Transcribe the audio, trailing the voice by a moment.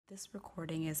This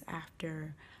recording is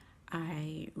after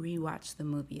I rewatched the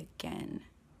movie again.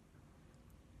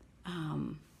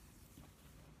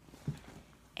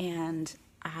 And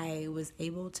I was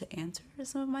able to answer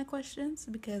some of my questions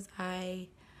because I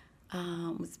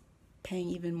was paying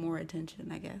even more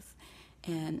attention, I guess,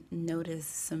 and noticed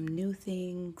some new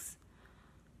things.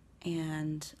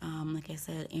 And like I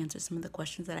said, answered some of the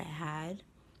questions that I had.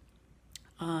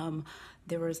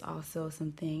 There was also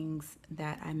some things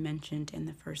that I mentioned in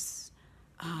the first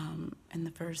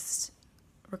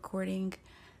recording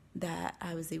that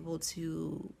I was able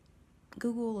to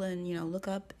Google and look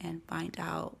up and find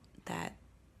out that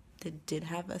it did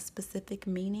have a specific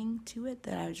meaning to it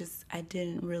that I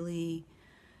didn't really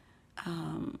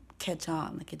catch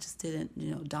on. Like it just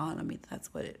didn't dawn on me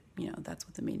that's what that's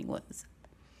what the meaning was.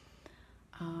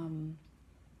 And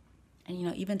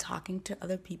even talking to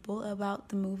other people about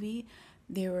the movie,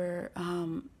 there were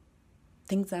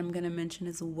things that I'm gonna mention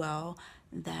as well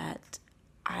that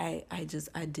I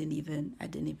didn't even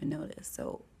notice.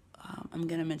 So I'm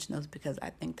gonna mention those because I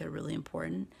think they're really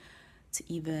important to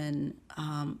even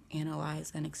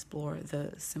analyze and explore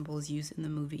the symbols used in the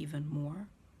movie even more.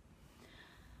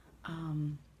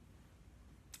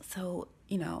 So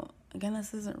again,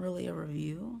 this isn't really a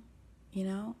review.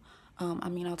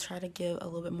 I'll try to give a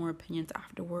little bit more opinions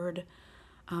afterward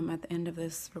at the end of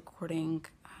this recording,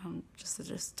 just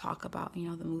to talk about the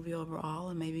movie overall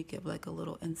and maybe give like a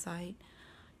little insight,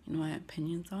 my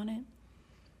opinions on it.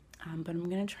 But I'm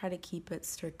gonna try to keep it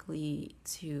strictly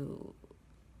to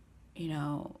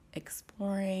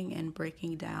exploring and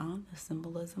breaking down the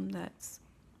symbolism that's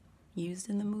used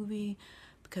in the movie,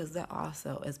 because that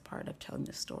also is part of telling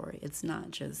the story. It's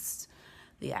not just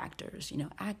the actors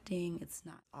acting. It's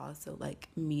not also like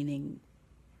meaning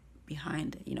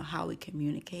behind it, how we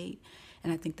communicate.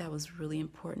 And I think that was really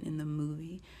important in the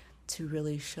movie, to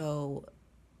really show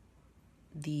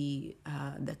the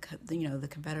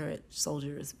Confederate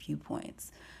soldiers'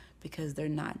 viewpoints, because they're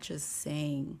not just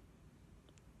saying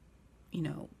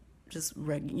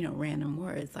random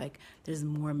words. Like there's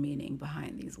more meaning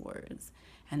behind these words,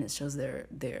 and it shows the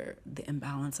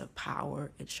imbalance of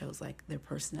power. It shows like their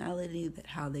personality, that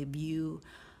how they view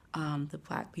the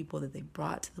Black people that they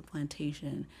brought to the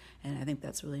plantation. And I think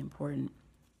that's really important.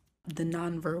 The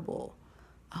nonverbal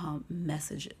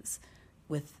messages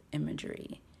with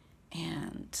imagery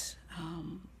and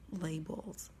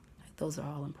labels, like those are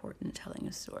all important in telling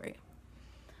a story.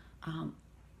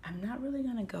 I'm not really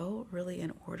gonna go really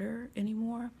in order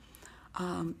anymore,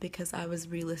 because I was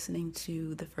re-listening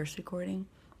to the first recording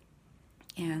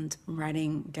and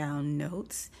writing down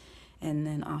notes, and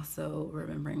then also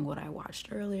remembering what I watched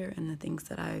earlier and the things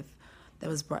that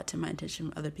was brought to my attention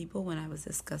from other people when I was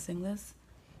discussing this.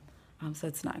 So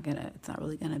it's not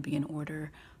really gonna be in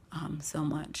order so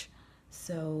much.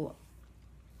 So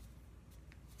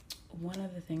one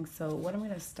of the things, so what I'm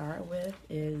gonna start with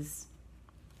is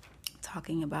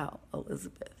talking about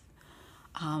Elizabeth,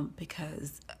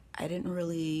 because I didn't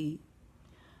really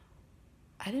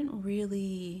I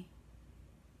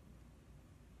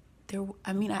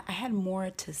had more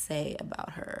to say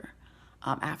about her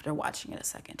after watching it a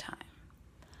second time.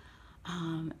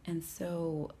 And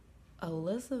so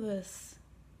Elizabeth's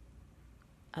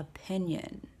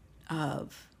opinion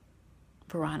of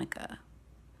Veronica,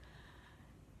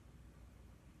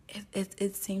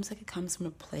 it seems like it comes from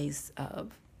a place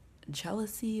of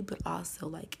jealousy, but also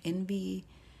like envy.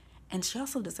 And she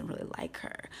also doesn't really like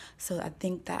her. So I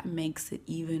think that makes it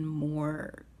even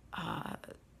more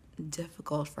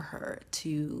difficult for her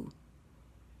to,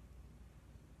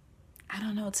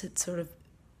 to sort of,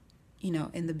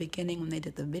 in the beginning when they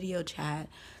did the video chat,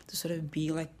 to sort of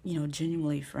be like,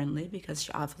 genuinely friendly, because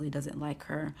she obviously doesn't like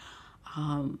her,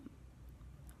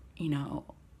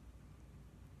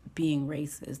 being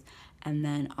racist. And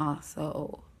then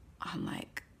also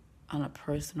on a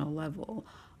personal level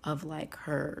of like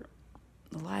her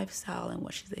lifestyle and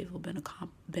what she's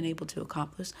been able to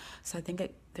accomplish. So I think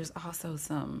there's also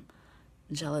some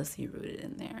jealousy rooted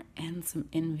in there and some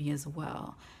envy as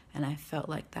well. And I felt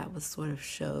like that was sort of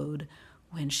showed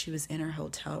when she was in her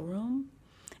hotel room.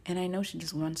 And I know she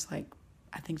just wants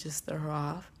just throw her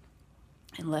off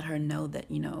and let her know that,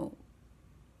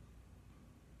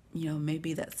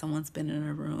 maybe that someone's been in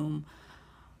her room.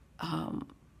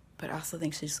 But I also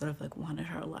think she sort of like wanted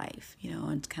her life,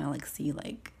 and kind of like see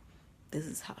like this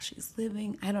is how she's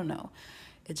living. I don't know.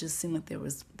 It just seemed like there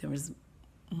was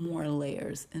more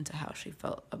layers into how she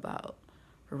felt about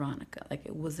Veronica. Like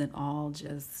it wasn't all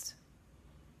just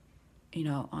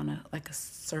on a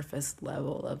surface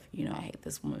level of I hate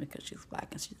this woman because she's Black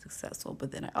and she's successful,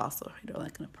 but then I also hate her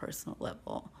like on a personal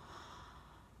level.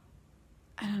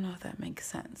 I don't know if that makes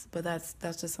sense, but that's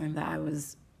just something that I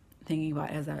was thinking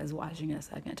about as I was watching it a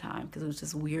second time, because it was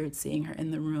just weird seeing her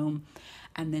in the room,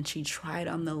 and then she tried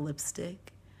on the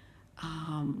lipstick.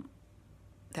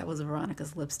 That was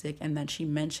Veronica's lipstick, and then she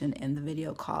mentioned in the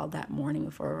video call that morning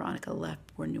before Veronica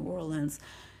left for New Orleans,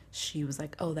 she was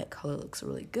like, "Oh, that color looks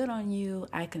really good on you.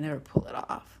 I can never pull it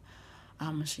off."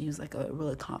 She was like, "Oh, it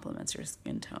really complements your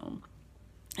skin tone."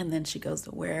 And then she goes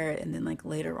to wear it, and then like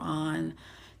later on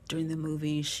during the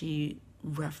movie, she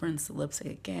referenced the lipstick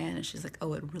again, and she's like,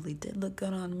 "Oh, it really did look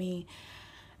good on me."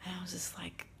 And I was just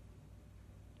like,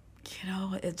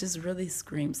 it just really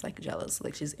screams like jealous.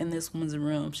 Like, she's in this woman's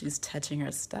room, she's touching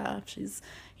her stuff, she's,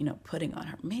 putting on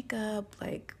her makeup.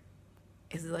 Like,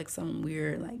 is it like some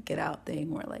weird like get out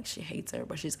thing where like she hates her,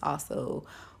 but she's also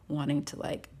wanting to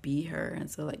like be her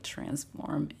and so like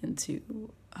transform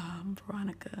into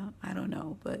Veronica? I don't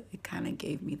know, but it kind of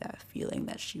gave me that feeling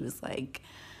that she was like,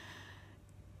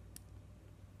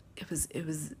 it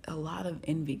was a lot of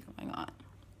envy going on.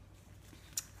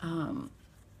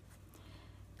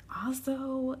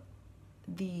 Also,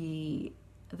 the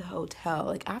hotel,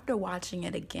 like after watching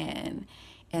it again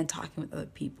and talking with other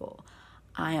people,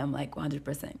 I am like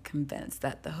 100% convinced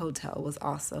that the hotel was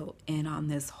also in on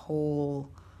this whole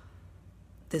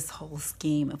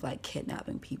scheme of like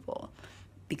kidnapping people,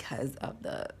 because of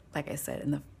like I said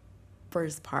in the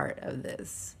first part of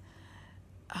this,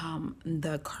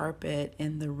 the carpet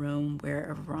in the room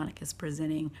where Veronica is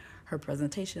presenting her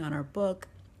presentation on her book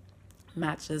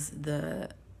matches the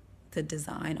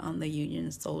design on the Union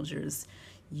soldiers'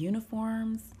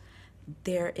 uniforms.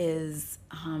 There is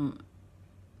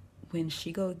when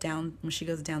she goes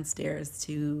downstairs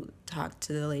to talk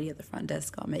to the lady at the front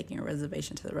desk about making a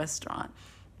reservation to the restaurant,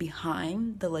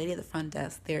 behind the lady at the front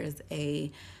desk there is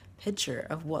a picture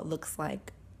of what looks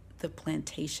like the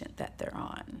plantation that they're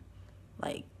on.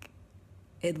 Like,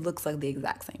 it looks like the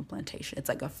exact same plantation. It's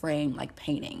like a frame, like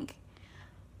painting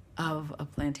of a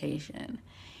plantation.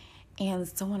 And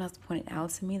someone else pointed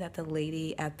out to me that the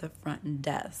lady at the front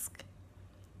desk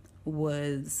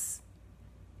was,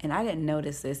 and I didn't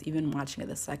notice this even watching it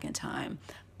the second time,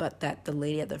 but that the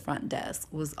lady at the front desk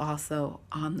was also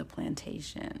on the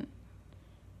plantation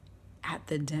at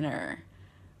the dinner.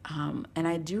 And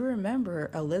I do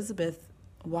remember Elizabeth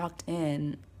walked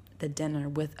in the dinner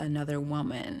with another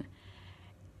woman,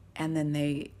 and then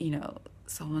they,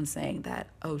 someone saying that,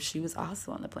 oh, she was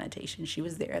also on the plantation. She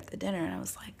was there at the dinner. And I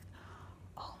was like,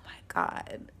 oh my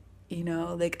God.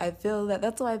 Like, I feel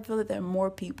that's why I feel that there are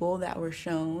more people that were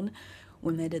shown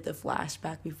when they did the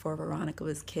flashback before Veronica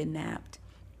was kidnapped,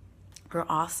 were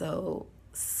also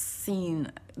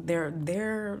seen.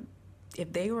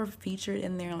 If they were featured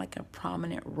in there like a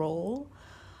prominent role,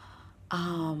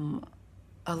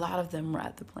 a lot of them were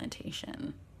at the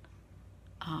plantation.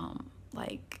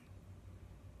 Like,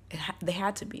 they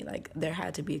had to be, like, there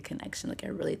had to be a connection. Like, I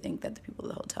really think that the people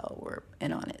at the hotel were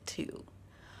in on it too.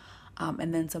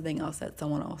 And then something else that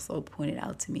someone also pointed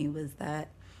out to me was that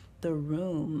the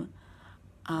room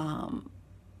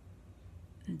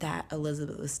that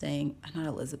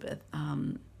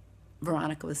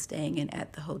Veronica was staying in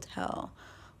at the hotel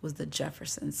was the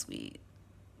Jefferson Suite.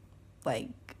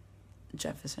 Like,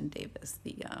 Jefferson Davis,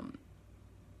 the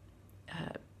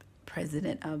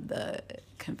president of the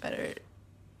Confederacy.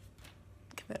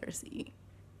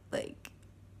 Like,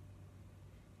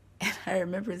 and I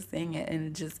remember seeing it,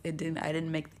 and I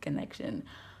didn't make the connection.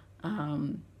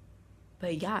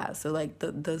 But yeah, so like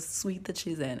the suite that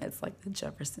she's in, it's like the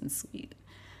Jefferson Suite.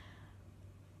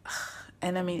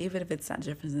 And I mean, even if it's not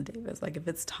Jefferson Davis, like if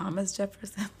it's Thomas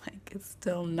Jefferson, like it's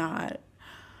still not.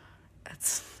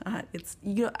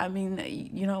 I mean,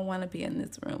 you don't want to be in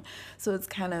this room. So it's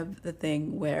kind of the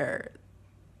thing where,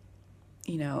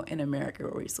 in America,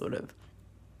 where we sort of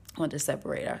want to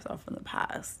separate ourselves from the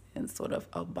past and sort of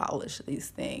abolish these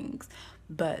things.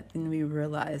 But then we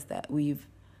realize that we've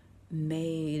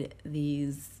made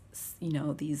these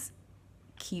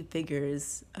key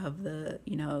figures of the,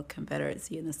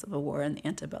 Confederacy and the Civil War and the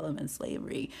antebellum and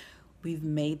slavery, we've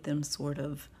made them sort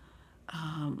of,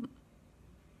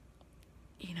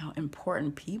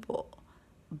 important people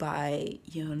by,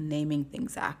 naming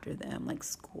things after them, like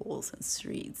schools and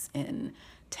streets and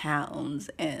towns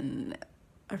and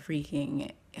a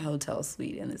freaking hotel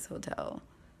suite in this hotel.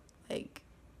 Like,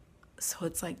 so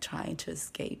it's like trying to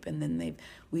escape, and then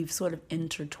we've sort of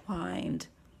intertwined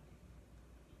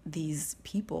these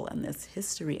people and this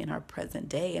history in our present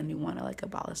day, and we want to like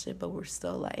abolish it, but we're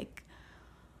still like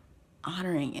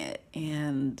honoring it,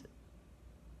 and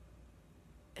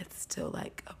it's still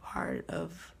like a part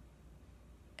of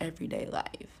everyday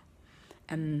life.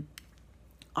 And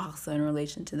also in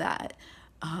relation to that,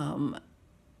 going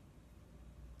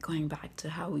back to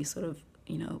how we sort of,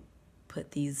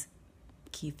 put these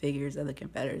key figures of the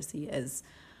Confederacy as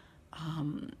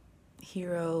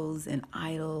heroes and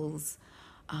idols.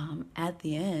 At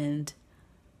the end,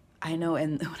 I know,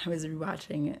 and when I was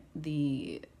rewatching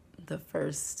the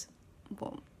first,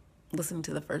 well, listening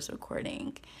to the first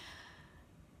recording,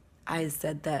 I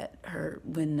said that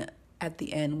when at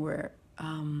the end where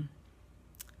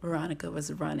Veronica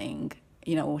was running,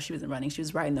 she wasn't running, she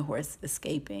was riding the horse,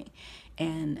 escaping,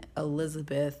 and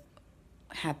Elizabeth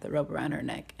had the rope around her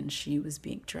neck and she was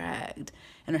being dragged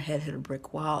and her head hit a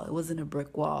brick wall. It wasn't a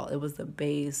brick wall, it was the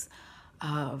base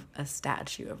of a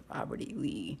statue of Robert E.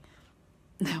 Lee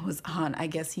that was on, I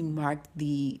guess he marked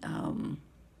the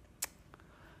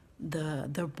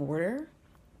border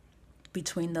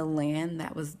between the land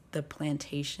that was the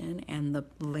plantation and the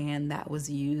land that was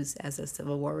used as a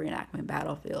Civil War reenactment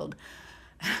battlefield.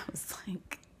 I was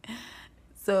like,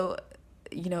 so,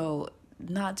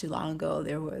 not too long ago,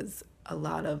 there was a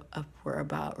lot of uproar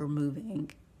about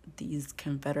removing these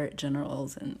Confederate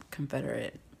generals and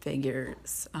Confederate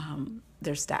figures,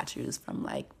 their statues from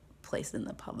placed in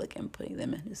the public and putting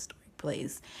them in a historic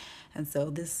place. And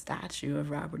so this statue of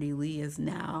Robert E. Lee is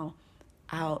now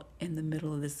out in the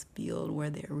middle of this field where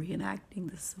they're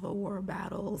reenacting the Civil War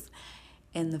battles.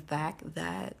 And the fact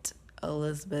that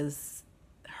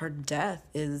her death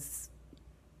is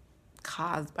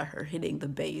caused by her hitting the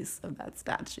base of that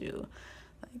statue,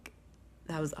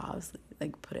 that was obviously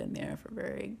put in there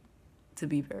to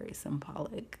be very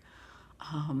symbolic.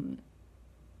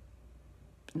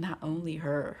 Not only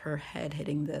her head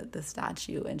hitting the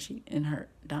statue and her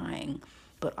dying,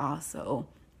 but also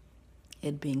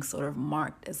it being sort of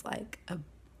marked as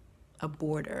a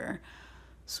border,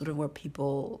 sort of where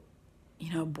people,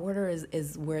 border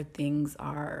is where things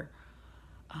are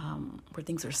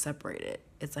separated.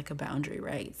 It's like a boundary,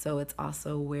 right? So it's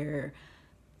also where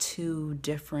two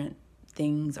different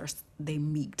things they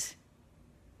meet,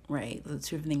 right? The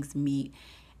two things meet,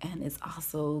 and it's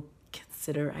also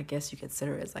I guess you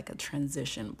consider it as a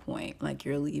transition point.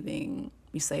 You're leaving,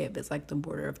 you say if it's the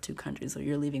border of two countries, so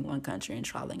you're leaving one country and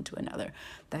traveling to another.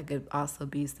 That could also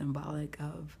be symbolic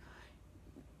of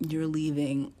you're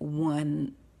leaving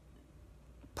one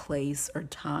place or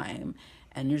time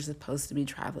and you're supposed to be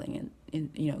traveling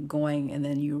and going, and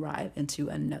then you arrive into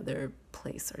another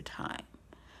place or time.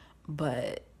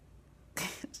 But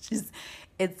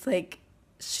it's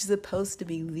she's supposed to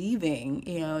be leaving,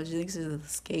 she thinks she's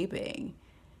escaping,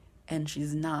 and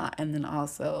she's not. And then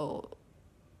also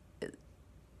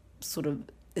sort of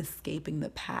escaping the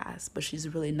past, but she's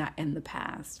really not in the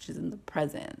past, she's in the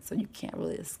present. So you can't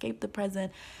really escape the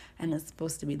present, and it's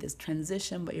supposed to be this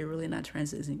transition, but you're really not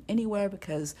transitioning anywhere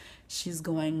because she's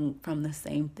going from the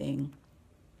same thing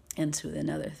into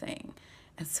another thing.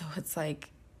 And so it's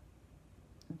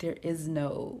there is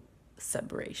no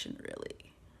separation really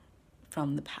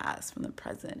from the past, from the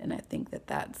present. And I think that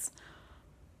that's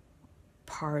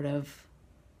part of,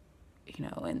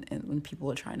 and when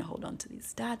people are trying to hold on to these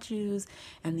statues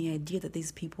and the idea that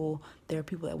there are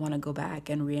people that want to go back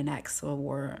and reenact Civil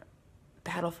War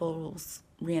battlefields,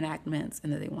 reenactments,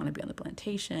 and that they want to be on the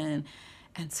plantation.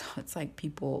 And so it's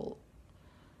people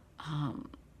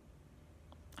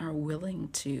are willing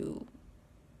to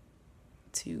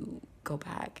go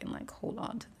back and hold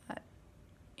on to that,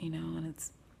 and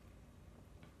it's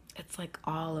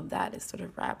all of that is sort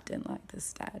of wrapped in this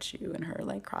statue and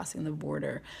her crossing the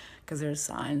border, because there's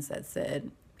signs that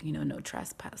said, no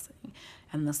trespassing.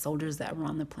 And the soldiers that were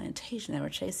on the plantation that were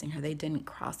chasing her, they didn't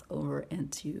cross over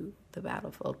into the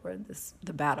battlefield where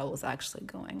the battle was actually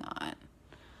going on.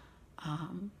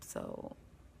 So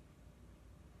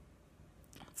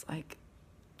it's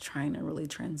trying to really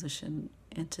transition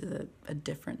into a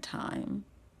different time,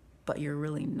 but you're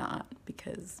really not,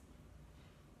 because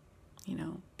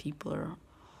people are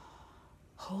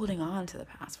holding on to the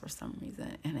past for some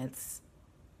reason, and it's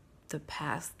the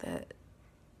past that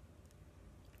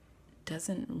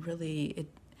doesn't really,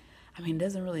 I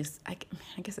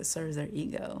guess it serves their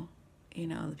ego,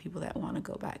 the people that want to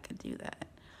go back and do that.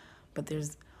 But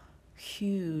there's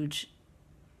huge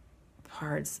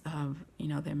parts of,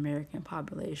 the American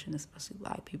population, especially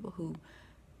Black people, who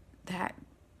that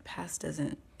past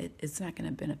it's not going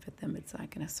to benefit them, it's not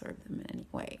going to serve them in any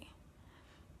way.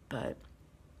 But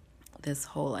this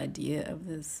whole idea of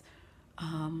this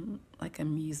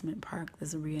amusement park,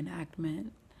 this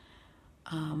reenactment,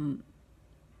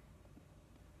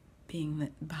 being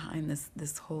behind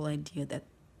this whole idea that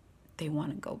they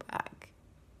want to go back,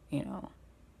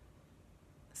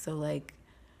 So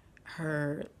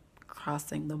her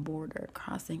crossing the border,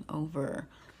 crossing over,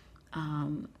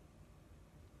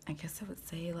 I guess I would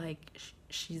say like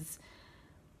she's,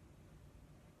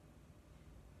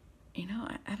 you know,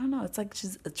 I don't know. It's like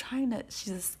she's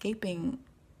escaping.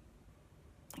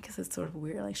 I guess it's sort of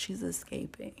weird. Like she's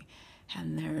escaping,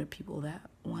 and there are people that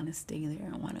want to stay there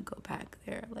and want to go back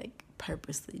there, like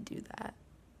purposely do that.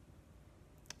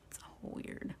 It's a whole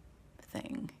weird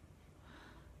thing.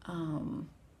 And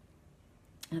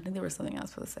I think there was something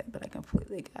else to say, but I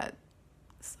completely got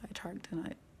sidetracked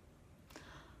tonight.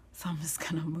 So I'm just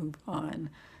gonna move on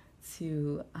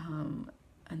to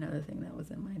another thing that was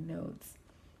in my notes.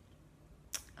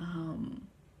 And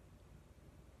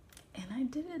I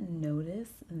didn't notice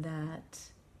that,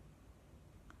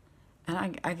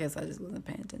 and I guess I just wasn't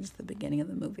paying attention to the beginning of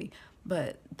the movie,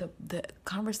 but the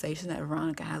conversation that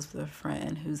Veronica has with a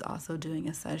friend who's also doing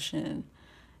a session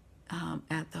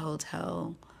at the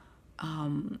hotel,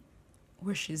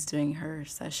 where she's doing her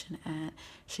session at,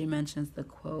 she mentions the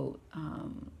quote,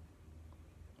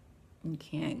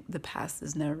 the past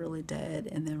is never really dead,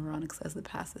 and then Veronica says the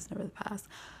past is never the past.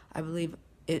 I believe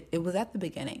it was at the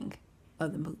beginning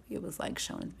of the movie. It was like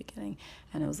shown at the beginning,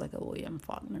 and it was like a William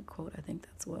Faulkner quote. I think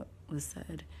that's what was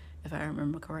said, if I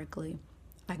remember correctly.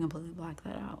 I completely blacked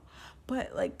that out,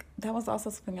 but like that was also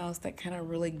something else that kind of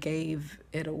really gave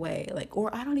it away. Like,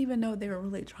 or I don't even know if they were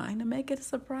really trying to make it a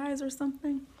surprise or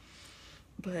something,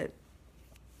 but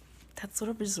that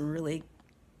sort of just really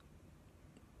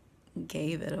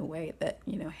gave it away that,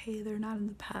 you know, hey, they're not in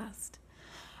the past.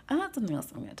 And that's something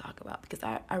else I'm going to talk about, because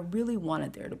I really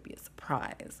wanted there to be a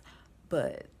surprise.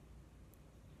 But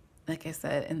like I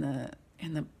said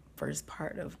in the first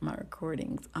part of my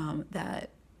recordings, that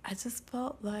I just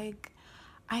felt like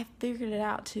I figured it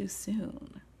out too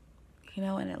soon, you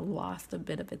know, and it lost a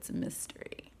bit of its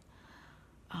mystery.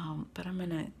 But I'm going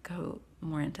to go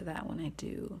more into that when I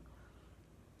do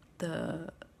at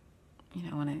the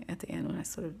end, when I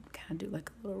sort of kind of do like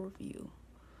a little review.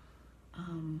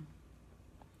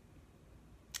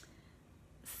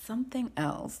 Something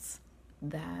else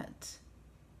that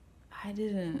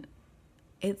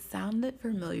it sounded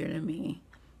familiar to me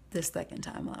the second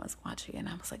time while I was watching it, and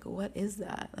I was like, what is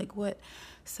that? Like, what?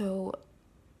 So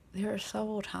there are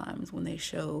several times when they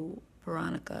show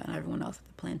Veronica and everyone else at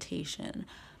the plantation,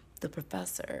 the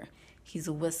professor, he's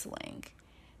whistling,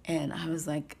 and I was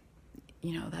like,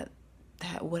 you know, that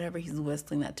whatever he's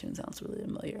whistling, that tune sounds really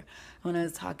familiar. When I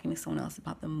was talking to someone else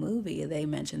about the movie, they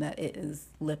mentioned that it is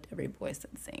Lift Every Voice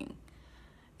and Sing.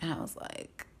 And I was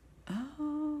like,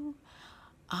 oh.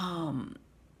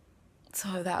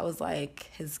 So that was like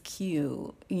his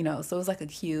cue, you know, so it was like a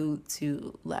cue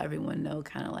to let everyone know,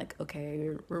 kind of like,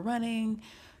 okay, we're running.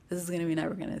 This is going to be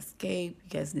never going to escape. You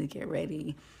guys need to get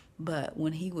ready. But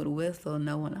when he would whistle,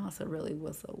 no one else would really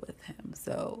whistle with him.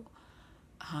 So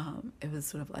it was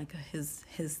sort of like his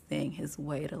thing, his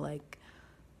way to like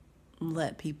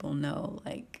let people know,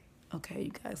 like, okay,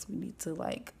 you guys, we need to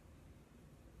like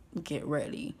get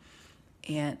ready.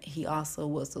 And he also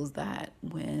whistles that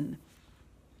when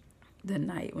the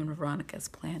night when Veronica's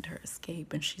planned her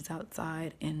escape and she's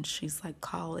outside and she's like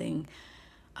calling,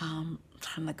 trying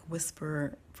to like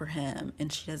whisper for him,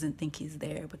 and she doesn't think he's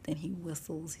there, but then he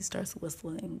starts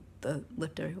whistling the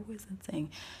Lift Every Voice and Sing.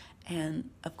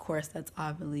 And of course that's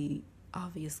obviously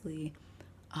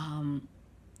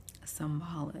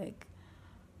symbolic,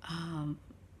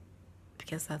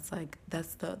 because that's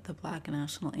the Black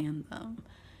national anthem.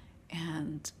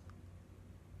 And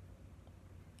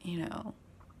you know,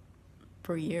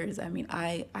 for years, I mean,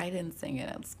 I didn't sing it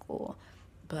at school,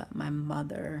 but my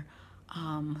mother,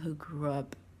 who grew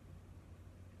up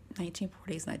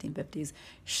 1940s, 1950s,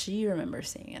 she remembers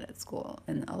singing it at school.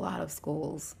 And a lot of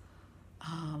schools,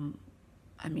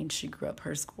 I mean, she grew up,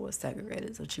 her school was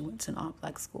segregated, so she went to an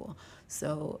all-black school.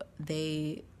 So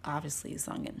they obviously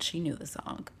sung it, and she knew the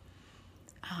song.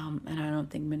 And I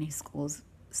don't think many schools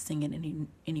sing it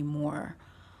anymore.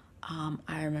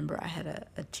 I remember I had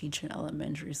a teacher in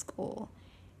elementary school,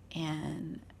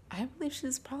 and I believe she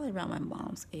was probably around my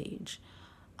mom's age.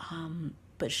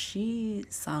 But she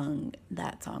sung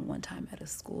that song one time at a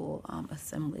school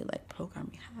assembly like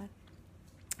program we had.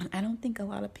 And I don't think a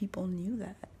lot of people knew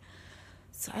that.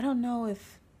 So I don't know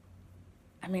if,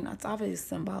 I mean, it's obviously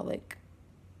symbolic,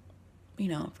 you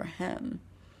know, for him.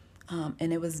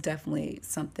 And it was definitely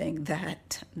something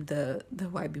that the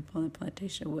white people on the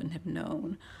plantation wouldn't have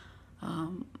known.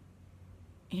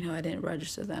 You know, I didn't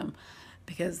register them,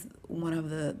 because one of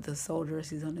the soldiers,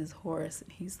 he's on his horse,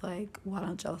 and he's like, why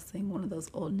don't y'all sing one of those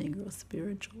old Negro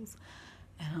spirituals?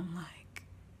 And I'm like,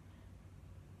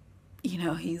 you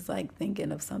know, he's like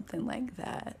thinking of something like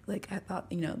that. Like, I thought,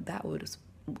 you know, that would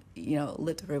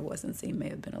Lift Every Voice and Sing may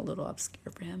have been a little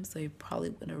obscure for him, so he probably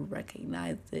wouldn't have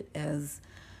recognized it as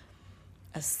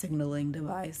a signaling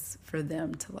device for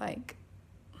them to like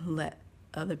let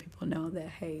other people know that,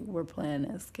 hey, we're planning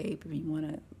to escape. If you want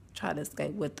to try to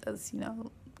escape with us,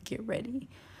 get ready.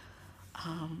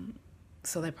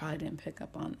 So they probably didn't pick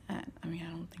up on that. I mean, I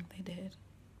don't think they did.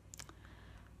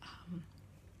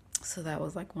 So that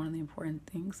was like one of the important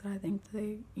things that I think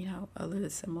they, other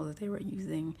symbols that they were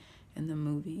using in the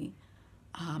movie.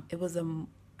 It was I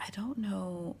don't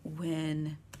know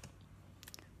when,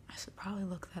 I should probably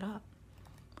look that up.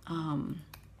 I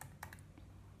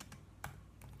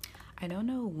don't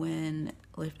know when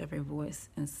Lift Every Voice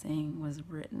and Sing was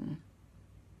written,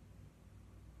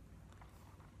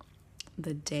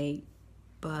 the date,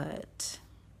 but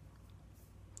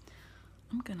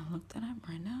I'm gonna look that up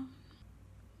right now.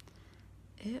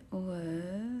 It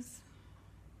was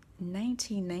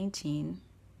 1919.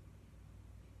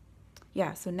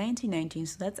 Yeah, so 1919,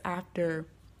 so that's after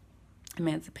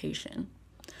emancipation.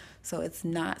 So it's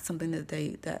not something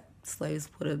that slaves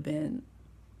would have been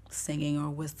singing or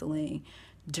whistling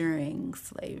during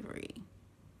slavery.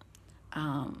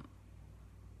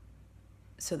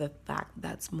 So the fact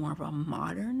that's more of a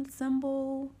modern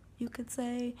symbol, you could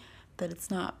say, that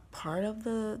it's not part of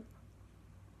the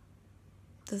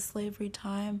slavery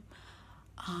time,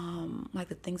 like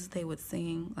the things that they would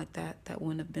sing, like that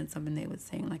wouldn't have been something they would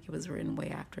sing, like it was written way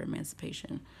after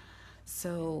emancipation.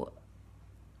 So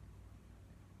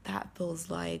that feels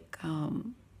like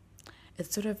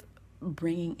it's sort of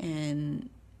bringing in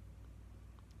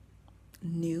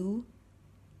new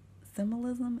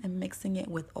symbolism and mixing it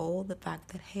with old, the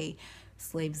fact that, hey,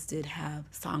 slaves did have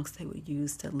songs they would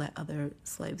use to let other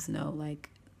slaves know,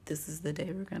 like, this is the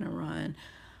day we're gonna run,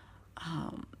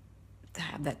 to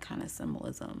have that kind of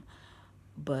symbolism,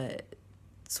 but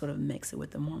sort of mix it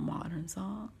with the more modern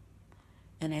song.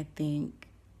 And I think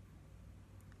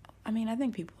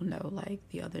people know like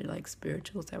the other like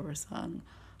spirituals that were sung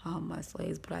by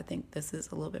slaves, but I think this is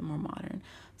a little bit more modern,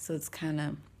 so it's kind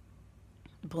of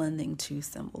blending two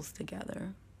symbols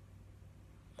together.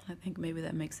 I think maybe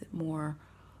that makes it more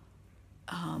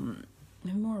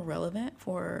maybe more relevant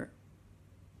for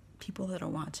people that are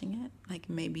watching it. Like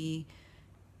maybe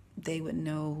they would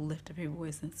know Lift Every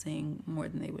Voice and Sing more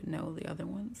than they would know the other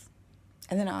ones.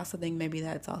 And then I also think maybe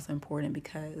that's also important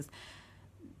because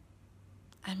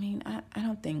I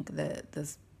don't think that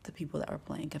the people that were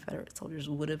playing Confederate soldiers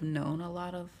would have known a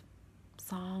lot of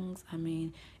songs. I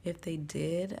mean, if they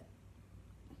did,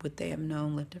 would they have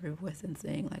known Lift Every Voice and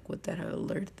Sing? Like, would that have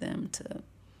alerted them to,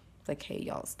 like, hey,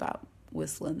 y'all stop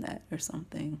whistling that or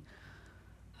something?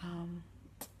 I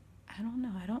don't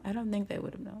know. I don't think they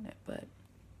would have known it, but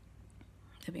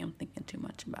maybe I'm thinking too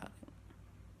much about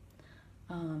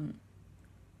it.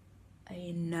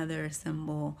 Another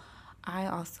symbol, I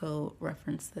also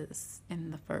referenced this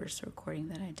in the first recording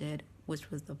that I did,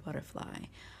 which was the butterfly.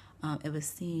 It was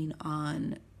seen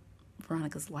on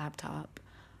Veronica's laptop.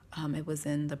 It was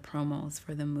in the promos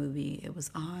for the movie. It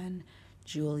was on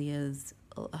Julia's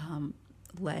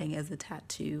leg as a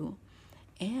tattoo.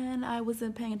 And I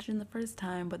wasn't paying attention the first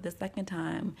time, but the second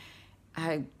time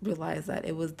I realized that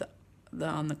it was the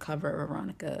on the cover of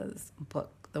Veronica's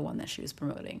book, the one that she was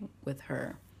promoting with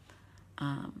her.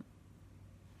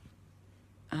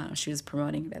 She was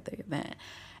promoting it at the event.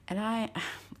 And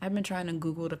I've been trying to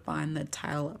Google to find the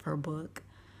title of her book.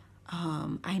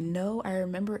 I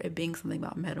remember it being something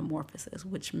about metamorphosis,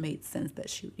 which made sense that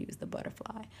she would use the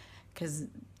butterfly because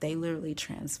they literally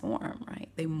transform, right?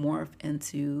 They morph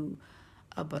into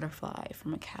a butterfly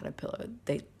from a caterpillar.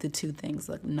 The two things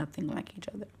look nothing like each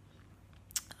other.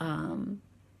 And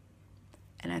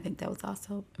I think that was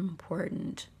also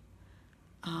important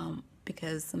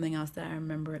because something else that I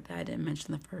remember that I didn't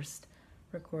mention in the first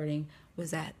recording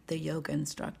was that the yoga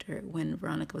instructor, when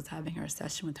Veronica was having her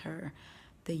session with her,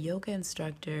 the yoga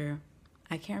instructor,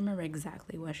 I can't remember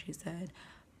exactly what she said,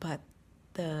 but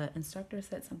the instructor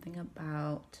said something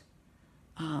about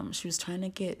she was trying to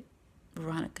get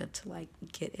Veronica to like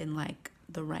get in like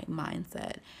the right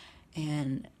mindset,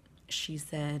 and she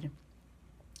said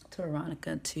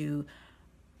to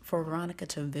for Veronica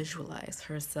to visualize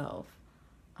herself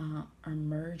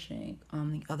emerging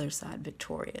on the other side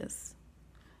victorious,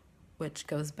 which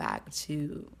goes back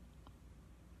to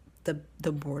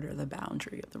the border, the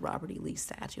boundary of the Robert E. Lee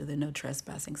statue, the no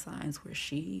trespassing signs, where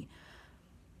she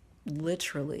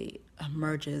literally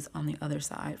emerges on the other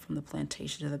side from the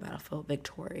plantation to the battlefield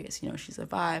victorious. She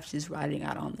survived. She's riding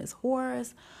out on this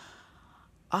horse.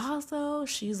 Also,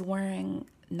 she's wearing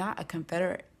not a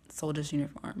Confederate soldier's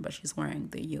uniform, but she's wearing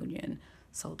the Union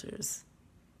soldier's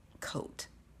coat.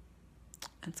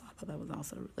 And so I thought that was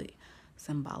also really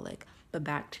symbolic. But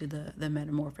back to the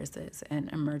metamorphosis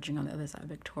and emerging on the other side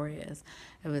victorious,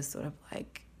 it was sort of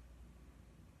like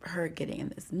her getting in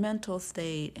this mental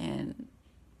state and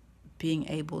being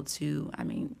able to, I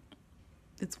mean,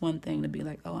 it's one thing to be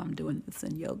like, oh, I'm doing this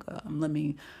in yoga. Let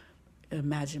me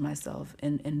imagine myself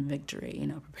in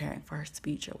victory, preparing for her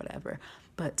speech or whatever.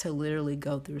 But to literally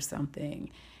go through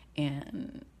something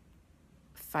and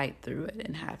fight through it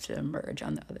and have to emerge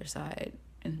on the other side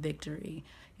in victory,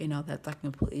 that's like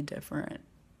completely different.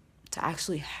 To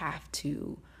actually have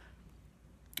to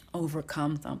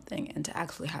overcome something and to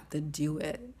actually have to do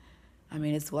it. I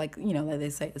mean, it's like, like they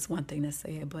say, it's one thing to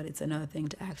say it, but it's another thing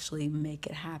to actually make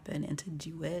it happen and to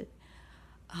do it.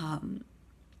 And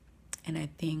I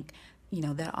think,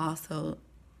 that also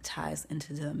ties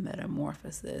into the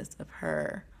metamorphosis of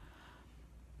her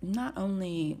not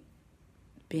only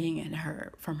being in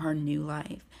her, from her new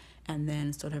life, and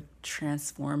then sort of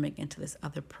transforming into this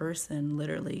other person.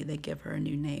 Literally, they give her a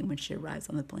new name when she arrives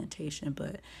on the plantation,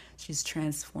 but she's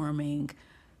transforming,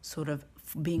 sort of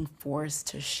being forced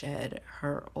to shed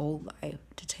her old life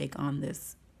to take on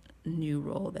this new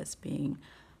role that's being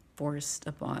forced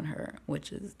upon her,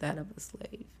 which is that of a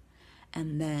slave.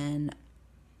 And then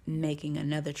making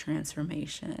another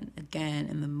transformation again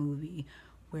in the movie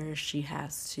where she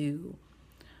has to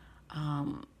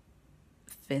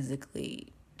physically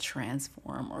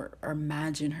transform or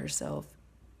imagine herself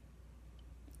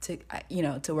to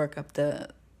work up the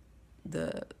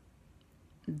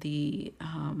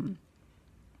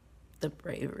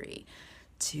bravery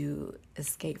to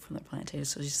escape from the plantation.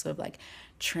 So she's sort of like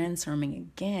transforming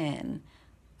again.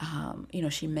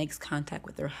 She makes contact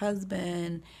with her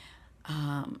husband.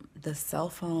 The cell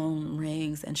phone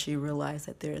rings and she realized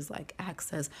that there's like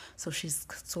access. So she's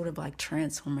sort of like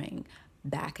transforming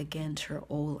back again to her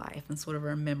old life and sort of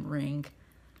remembering.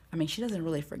 I mean, she doesn't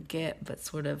really forget, but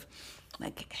sort of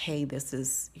like, hey, this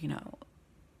is,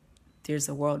 there's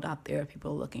a world out there,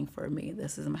 people looking for me.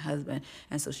 This is my husband.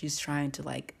 And so she's trying to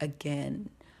like, again,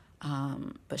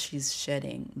 but she's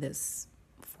shedding this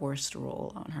forced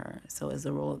role on her. So as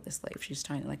the role of the slave, she's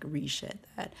trying to like reshed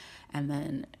that and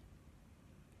then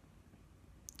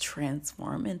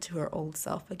transform into her old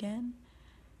self again.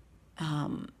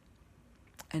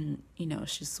 And,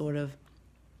 she's sort of,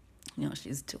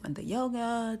 she's doing the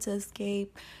yoga to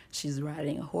escape. She's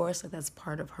riding a horse. Like that's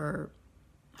part of her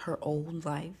old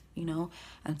life,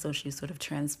 And so she sort of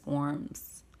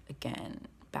transforms again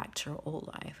back to her old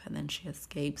life. And then she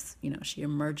escapes, she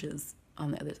emerges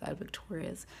on the other side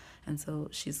victorious. And so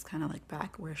she's kind of like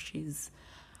back where she's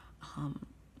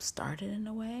started in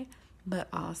a way. But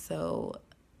also,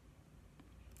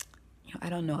 I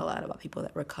don't know a lot about people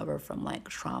that recover from like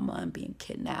trauma and being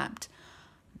kidnapped,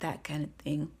 that kind of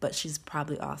thing. But she's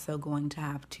probably also going to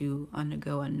have to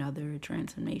undergo another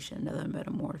transformation, another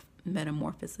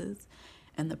metamorphosis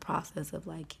in the process of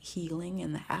like healing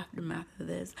in the aftermath of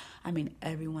this. I mean,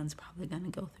 everyone's probably going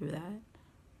to go through that.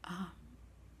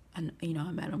 And,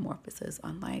 a metamorphosis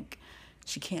on like,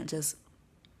 she can't just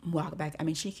walk back. I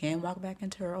mean, she can walk back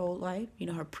into her old life,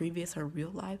 her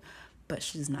real life, but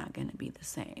she's not going to be the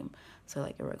same. So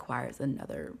like it requires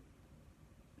another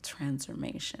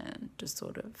transformation to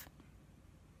sort of,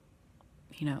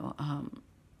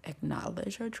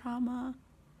 acknowledge her trauma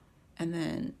and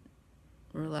then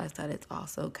realize that it's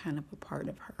also kind of a part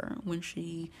of her when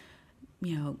she,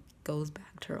 goes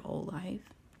back to her old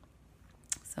life.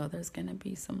 So there's going to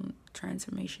be some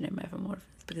transformation and metamorphosis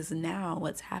because now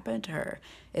what's happened to her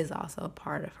is also a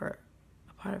part of her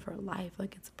life.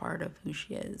 Like it's a part of who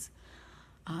she is.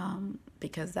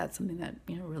 Because that's something that,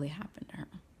 really happened to her.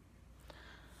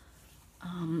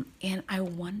 And I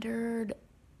wondered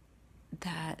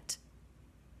that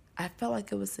I felt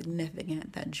like it was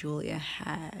significant that Julia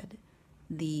had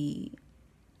the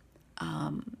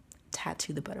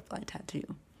tattoo, the butterfly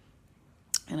tattoo.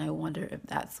 And I wonder if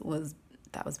that was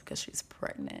because she's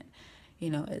pregnant.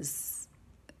 Was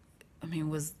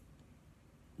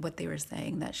what they were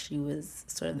saying that she was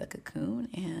sort of the cocoon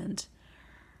and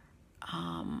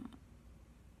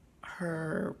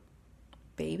her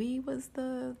baby was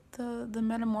the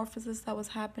metamorphosis that was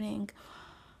happening.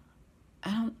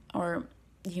 As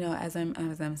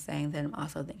I'm saying that, I'm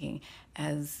also thinking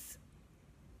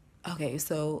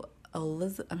so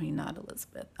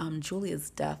Julia's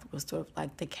death was sort of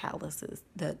like the catalyst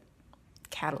that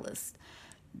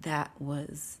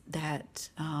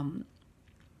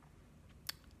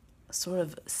sort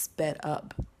of sped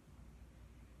up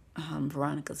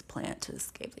Veronica's plan to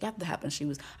escape. Like after that happened,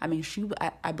 I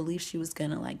believe she was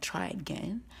gonna like try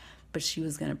again, but she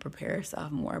was gonna prepare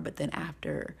herself more. But then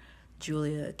after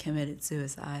Julia committed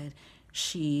suicide,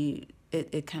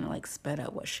 it kind of like sped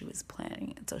up what she was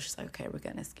planning. And so she's like, okay, we're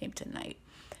going to escape tonight.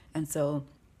 And so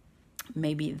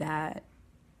maybe that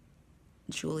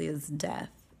Julia's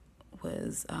death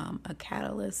was a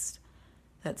catalyst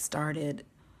that started,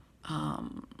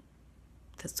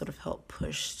 that sort of helped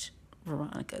push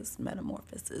Veronica's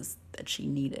metamorphosis that she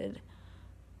needed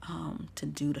to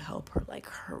do to help her like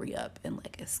hurry up and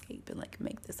like escape and like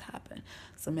make this happen.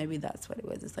 So maybe that's what it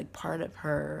was. It's like part of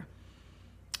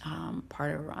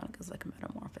Veronica's like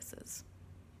metamorphosis,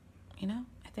 I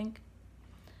think.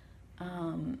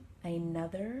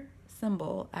 Another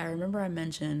symbol, I remember I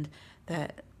mentioned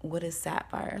that what is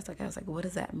sapphire? I was like, what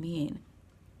does that mean?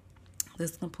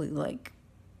 This completely like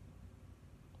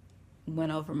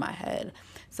went over my head.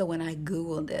 So when I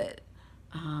Googled it,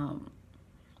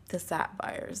 the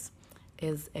sapphires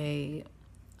is it's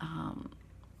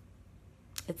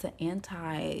an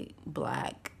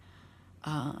anti-black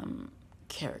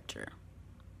character.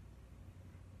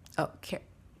 Oh,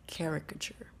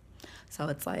 caricature. So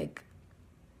it's like,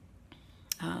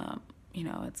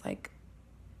 it's like,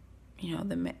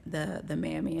 the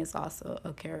mammy is also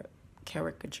a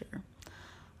caricature,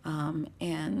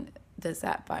 and the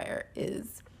sapphire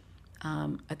is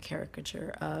a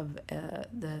caricature of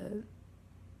the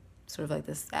sort of like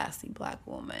the sassy black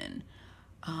woman.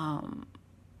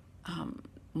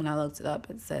 When I looked it up,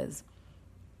 it says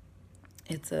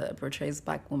it portrays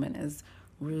black woman as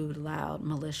rude, loud,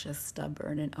 malicious,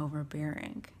 stubborn, and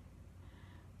overbearing.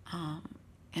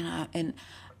 And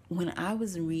when I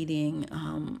was reading,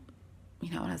 when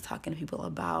I was talking to people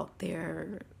about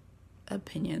their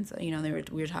opinions, we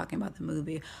were talking about the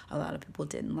movie. A lot of people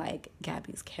didn't like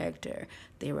Gabby's character.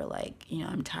 They were like,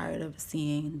 I'm tired of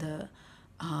seeing the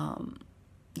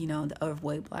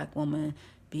overweight black woman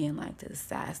being like this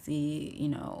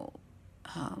sassy,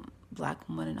 black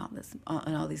woman in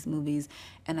all these movies.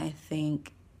 And I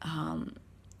think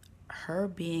her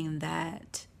being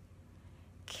that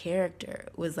character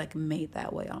was like made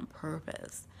that way on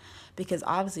purpose, because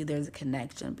obviously there's a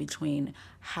connection between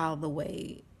how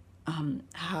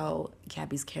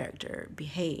Gabby's character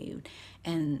behaved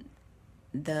and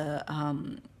the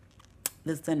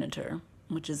senator,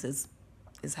 which is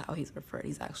how he's referred.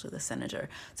 He's actually the senator.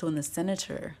 So when the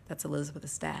senator, that's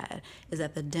Elizabeth's dad, is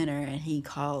at the dinner and he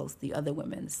calls the other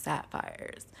women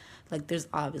sapphires, like there's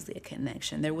obviously a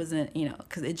connection. There wasn't,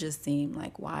 because it just seemed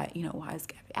like, why is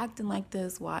Gabby acting like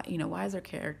this? Why is her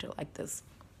character like this?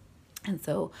 And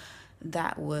so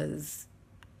that was,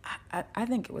 I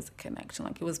think it was a connection.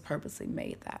 Like it was purposely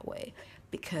made that way,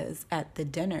 because at the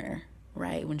dinner,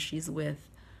 right, when she's with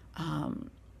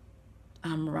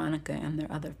Veronica and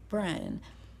their other friend,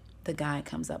 the guy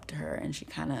comes up to her and she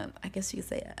kind of, I guess you could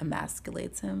say,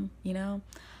 emasculates him,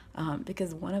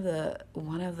 because one of the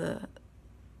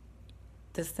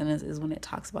sentences when it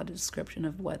talks about the description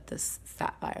of what this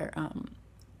sapphire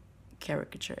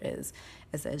caricature is,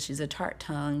 it says she's a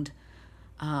tart-tongued,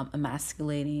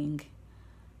 emasculating,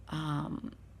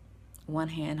 one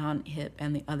hand on hip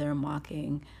and the other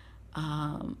mocking,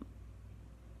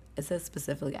 it says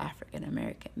specifically African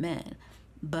American men,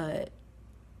 but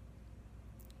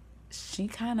she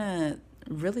kind of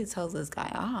really tells this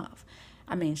guy off.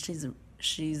 I mean, she's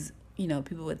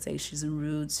people would say she's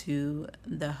rude to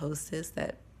the hostess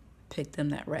that picked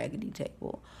them that raggedy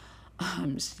table.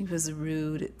 She was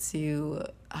rude to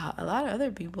a lot of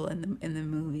other people in the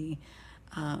movie,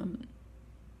 and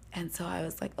so I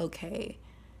was like, okay,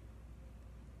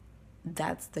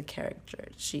 that's the character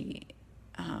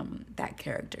that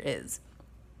character is.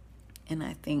 And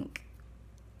I think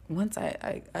once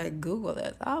I Googled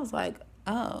it, I was like,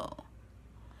 oh.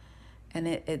 And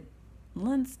it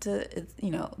lends to, it's,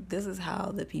 this is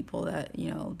how the people that,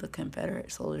 the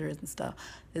Confederate soldiers and stuff,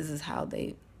 this is how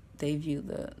they view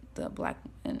the black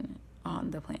women on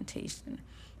the plantation.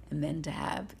 And then to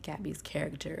have Gabby's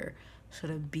character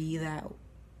sort of be that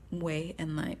way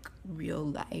in like real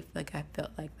life, like I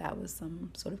felt like that was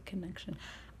some sort of connection.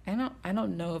 I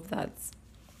don't know if it's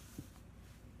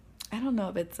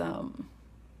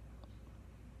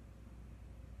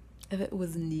if it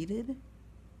was needed,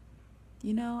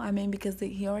 because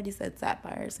he already said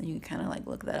sapphires and you can kind of like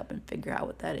look that up and figure out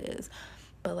what that is,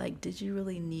 but like, did you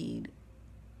really need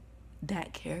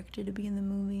that character to be in the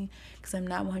movie? Because I'm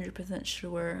not 100%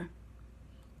 sure.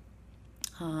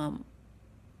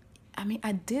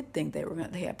 I did think they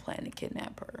had planned to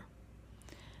kidnap her.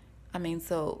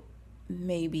 So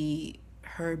maybe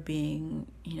her being,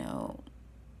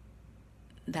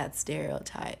 that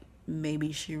stereotype,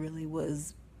 maybe she really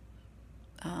was,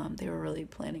 they were really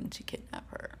planning to kidnap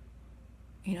her.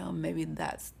 Maybe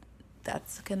that's a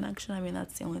connection.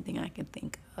 That's the only thing I can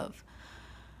think of.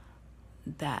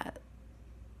 that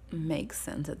makes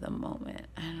sense at the moment.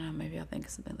 I don't know, maybe I'll think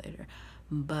of something later.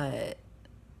 But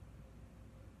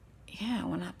yeah,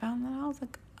 when I found that, I was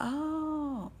like,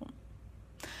 oh,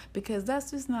 because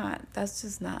that's just not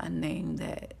a name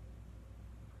that,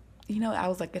 I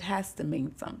was like, it has to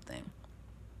mean something.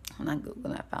 When I Googled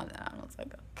and I found it out, I was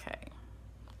like, okay,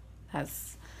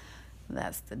 that's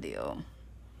the deal.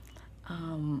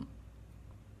 And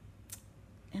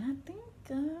I think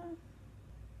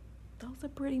those are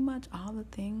pretty much all the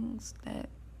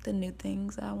new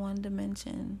things I wanted to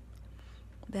mention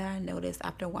that I noticed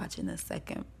after watching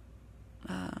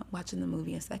watching the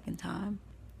movie a second time.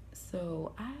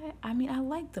 So I mean, I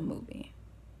liked the movie.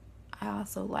 I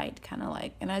also liked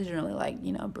and I generally like,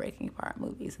 breaking apart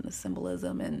movies and the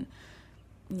symbolism and,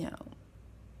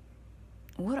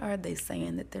 what are they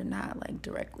saying that they're not like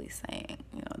directly saying?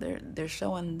 They're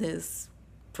showing this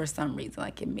for some reason,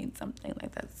 like it means something,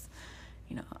 like that's,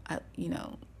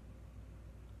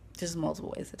 just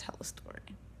multiple ways to tell a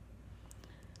story.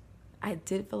 I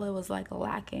did feel it was like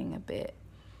lacking a bit.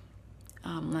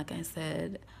 Like I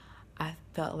said, I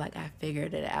felt like I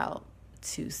figured it out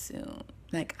too soon.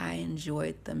 Like I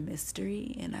enjoyed the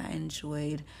mystery and I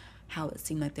enjoyed how it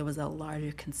seemed like there was a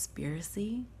larger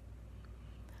conspiracy.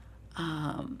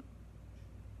 And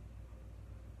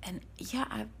yeah,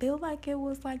 I feel like it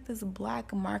was like this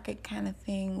black market kind of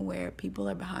thing where people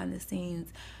are behind the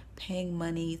scenes paying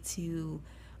money to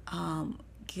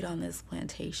get on this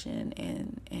plantation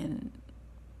and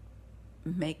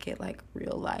make it like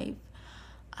real life.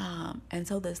 And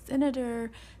so the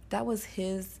senator, that was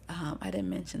his, I didn't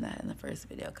mention that in the first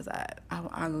video because I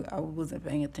wasn't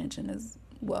paying attention as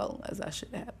well as I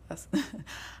should have,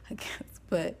 I guess.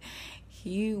 But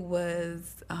he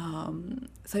was,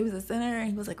 so he was a senator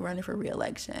and he was like running for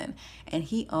re-election, and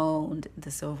he owned the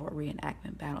Civil War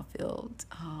reenactment battlefield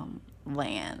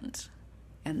land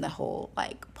and the whole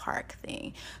like park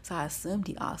thing. So I assumed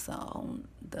he also owned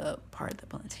the part of the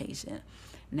plantation.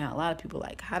 Now a lot of people are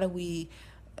like, how did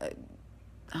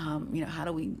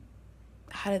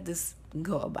this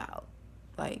go about?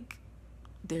 Like,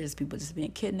 there's people just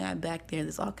being kidnapped back there.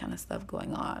 There's all kind of stuff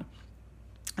going on.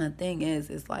 And the thing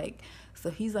is like, so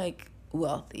he's like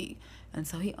wealthy, and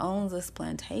so he owns this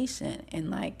plantation. And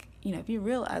like, if you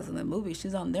realize in the movie,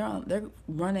 they're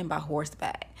running by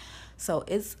horseback. So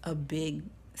it's a big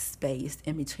space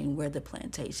in between where the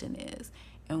plantation is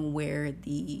and where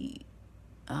the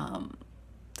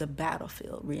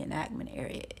battlefield reenactment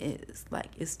area is. Like,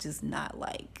 it's just not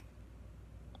like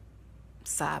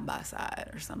side by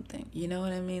side or something. You know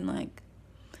what I mean? Like,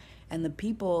 and the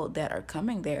people that are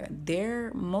coming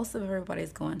there, most of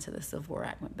everybody's going to the Civil War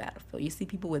reenactment battlefield. You see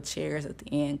people with chairs at the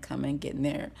end coming,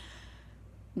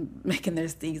 making their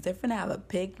seats. They're finna have a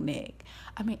picnic.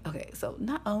 I mean, okay, so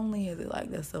not only is it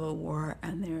like the Civil War,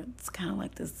 and it's kind of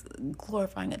like this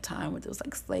glorifying a time where there was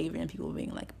like slavery and people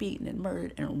being like beaten and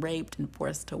murdered and raped and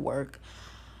forced to work,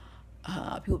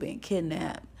 people being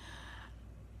kidnapped.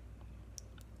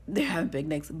 They're having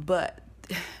picnics, but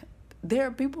there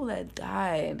are people that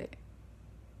died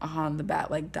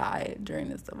died during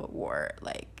the Civil War,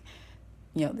 like,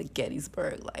 the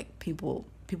Gettysburg, like people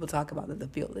talk about that the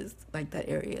field is like, that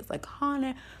area is like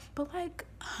haunted, but like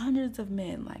hundreds of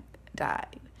men like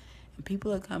died, and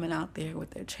people are coming out there with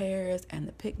their chairs and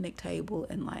the picnic table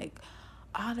and like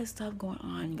all this stuff going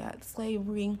on. You got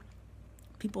slavery,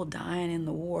 people dying in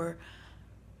the war,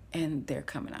 and they're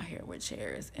coming out here with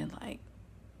chairs and like,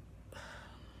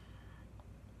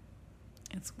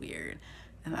 it's weird.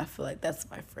 And I feel like that's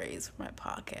my phrase for my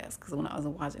podcast, because when I was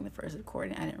watching the first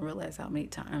recording, I didn't realize how many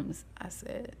times I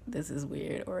said, this is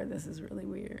weird, or this is really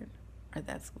weird, or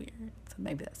that's weird. So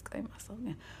maybe that's my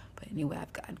slogan. But anyway,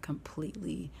 I've gotten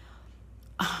completely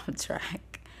off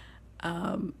track.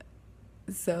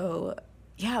 So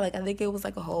yeah, like I think it was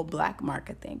like a whole black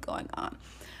market thing going on.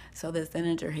 So the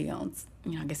senator, he owns,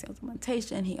 I guess he owns the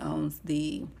plantation. He owns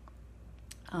the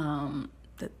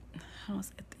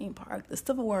theme park, the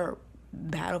Civil War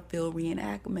battlefield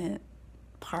reenactment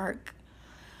park.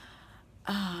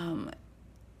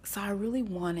 So I really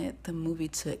wanted the movie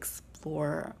to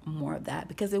explore more of that,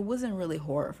 because it wasn't really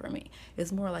horror for me.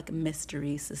 It's more like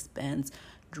mystery, suspense,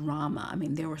 drama. I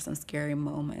mean, there were some scary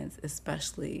moments,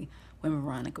 especially when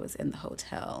Veronica was in the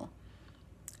hotel.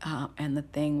 And the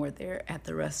thing where they're at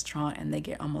the restaurant and they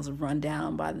get almost run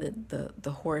down by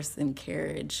the horse and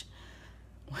carriage,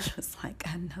 which was like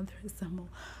another symbol.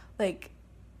 Like,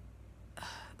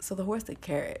 so the horse and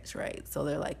carriage, right? So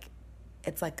they're like,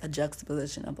 it's like a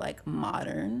juxtaposition of like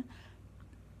modern,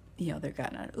 they're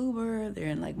gotten out of Uber, they're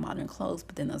in like modern clothes,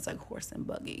 but then there's like horse and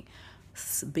buggy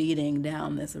speeding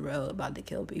down this road about to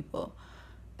kill people.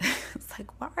 It's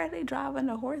like, why are they driving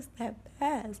a horse that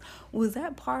fast? Was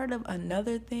that part of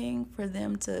another thing for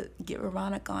them to get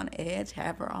Veronica on edge,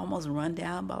 have her almost run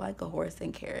down by like a horse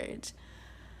and carriage?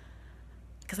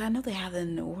 Because I know they have them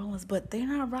in New Orleans, but they're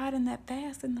not riding that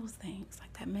fast in those things.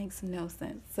 Like, that makes no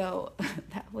sense. So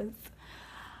that was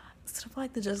sort of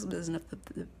like the juxtaposition of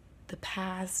the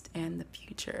past and the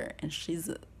future. And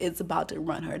it's about to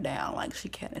run her down. Like, she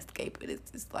can't escape it.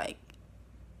 It's just like,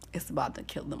 it's about to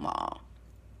kill them all.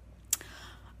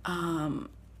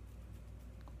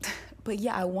 But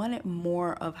yeah, I wanted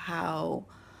more of how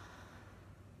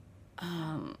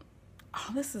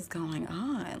all this is going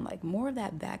on, like more of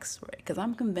that backstory, because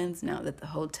I'm convinced now that the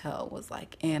hotel was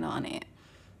like in on it.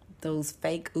 Those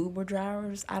fake Uber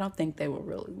drivers, I don't think they were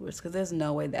real Ubers, because there's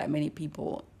no way that many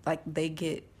people, like, they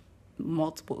get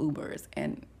multiple Ubers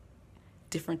and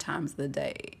different times of the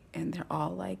day, and they're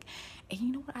all like, and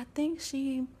you know what, I think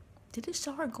did it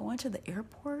show her going to the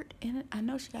airport? And I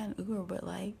know she got an Uber, but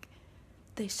like,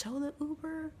 they show the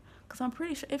Uber? Because I'm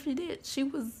pretty sure if she did,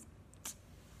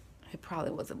 it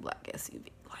probably was a black SUV.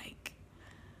 Like,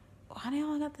 why they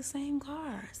all got the same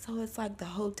car? So it's like the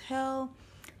hotel,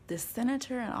 the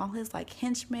senator and all his like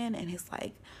henchmen and his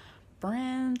like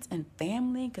friends and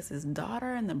family, because his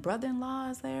daughter and the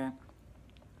brother-in-law is there.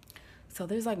 So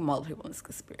there's like multiple people in this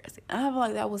conspiracy. And I feel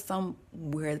like that was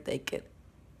somewhere that they could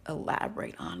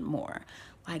elaborate on more.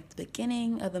 Like the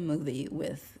beginning of the movie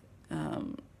with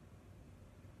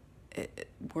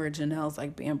where Janelle's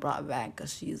like being brought back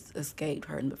because she's escaped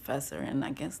her and the professor, and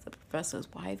I guess the professor's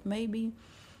wife maybe.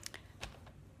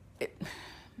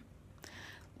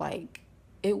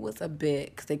 It was a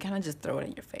bit, because they kind of just throw it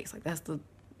in your face. Like, that's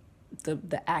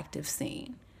the active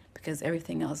scene, because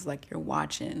everything else is like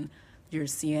you're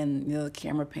seeing, the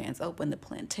camera pans open the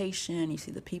plantation, you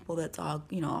see the people that's all,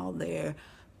 all there,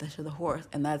 that show the horse,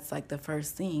 and that's like the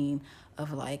first scene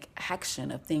of like action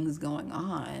of things going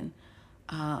on.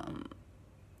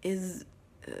 Is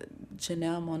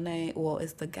Janelle Monáe, well,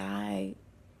 it's the guy,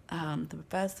 the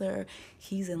professor,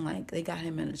 he's in like, they got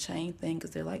him in a chain thing,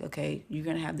 because they're like, okay, you're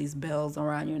going to have these bells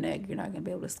around your neck, you're not going to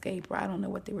be able to escape, or I don't know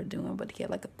what they were doing, but he had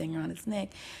like a thing around his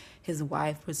neck. His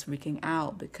wife was freaking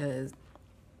out because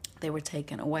they were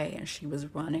taken away, and she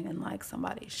was running, and like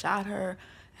somebody shot her,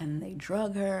 and they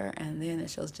drug her, and then it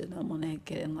shows Janelle Monáe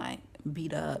getting like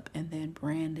beat up and then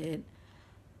branded.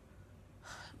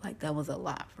 Like, that was a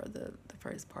lot for the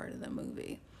first part of the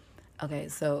movie. Okay,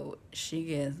 so she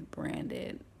gets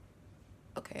branded.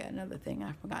 Okay, another thing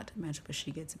I forgot to mention, but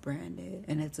she gets branded,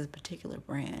 and it's a particular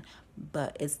brand,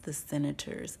 but it's the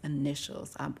senator's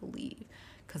initials, I believe,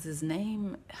 because his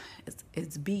name,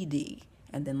 it's BD,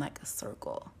 and then like a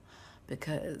circle,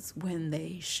 because when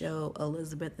they show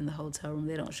Elizabeth in the hotel room,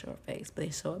 they don't show her face, but they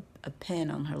show a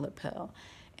pin on her lapel,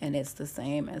 and it's the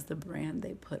same as the brand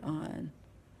they put on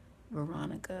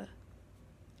Veronica.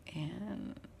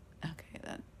 And okay,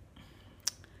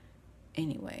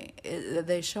 anyway,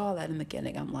 they show all that in the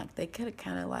beginning. I'm like, they could have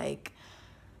kind of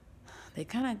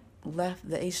left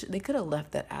they could have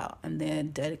left that out and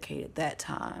then dedicated that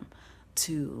time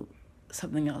to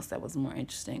something else that was more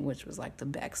interesting, which was like the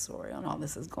backstory on all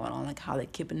this is going on, like how they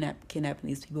kidnapping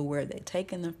these people, where they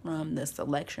taking them from, the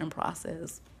selection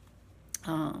process,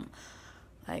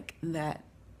 like that.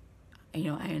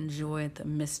 I enjoyed the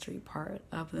mystery part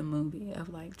of the movie, of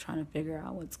like trying to figure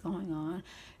out what's going on,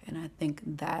 and I think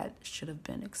that should have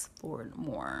been explored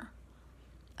more.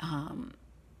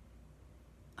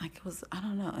 Like, it was, I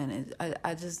don't know, and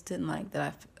I just didn't like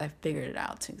that I figured it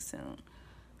out too soon,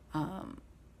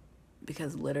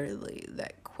 because literally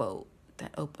that quote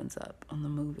that opens up on the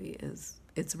movie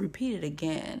it's repeated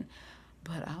again.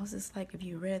 But I was just like, if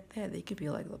you read that, they could be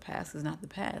like, the past is not the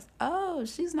past. Oh,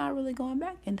 she's not really going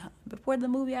back in time before the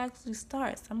movie actually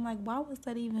starts. I'm like, why was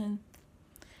that even?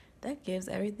 That gives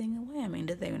everything away. I mean,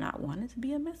 did they not want it to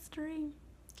be a mystery?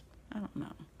 I don't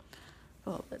know. A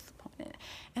little disappointed.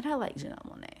 And I like Janelle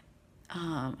Monáe.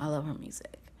 I love her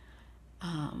music.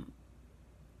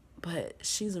 But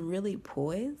she's really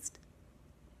poised.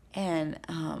 And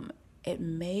it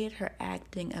made her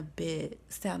acting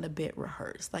sound a bit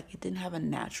rehearsed. Like, it didn't have a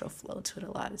natural flow to it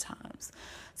a lot of times.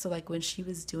 So like when she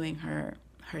was doing her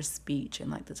speech and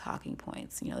like the talking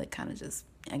points, they kind of just,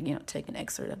 take an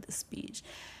excerpt of the speech,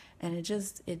 and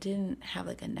it didn't have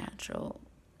like a natural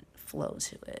flow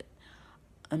to it.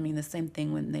 I mean, the same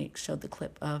thing when they showed the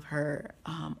clip of her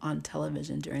on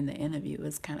television during the interview, it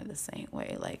was kind of the same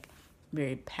way, like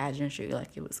very pageantry,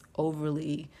 like it was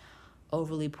overly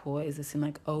poised. It seemed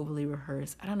like overly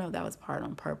rehearsed. I don't know if that was part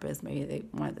on purpose. Maybe they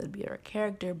wanted to be her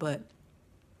character, but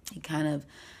it kind of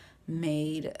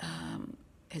made,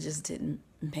 it just didn't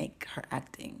make her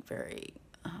acting very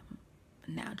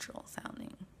natural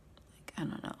sounding. Like, I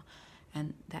don't know.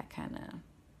 And that kind of,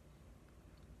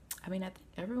 I mean, I think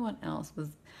everyone else was,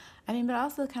 I mean, but I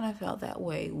also kind of felt that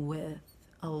way with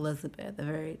Elizabeth, the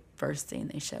very first scene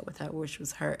they showed with her, which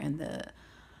was her and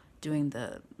doing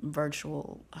the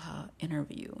virtual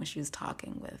interview when she was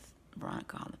talking with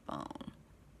Veronica on the phone,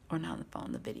 or not on the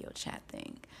phone, the video chat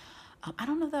thing. I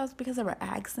don't know if that was because of her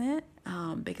accent,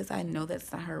 because I know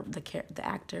that's not her, the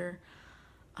actor.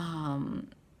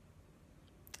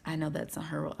 I know that's not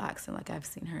her real accent. Like, I've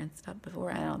seen her and stuff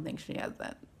before. I don't think she has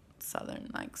that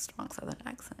southern, like, strong southern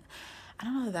accent. I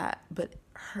don't know that, but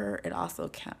it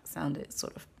also sounded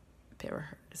sort of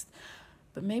rehearsed.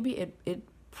 But maybe it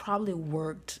probably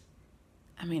worked.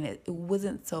 I mean, it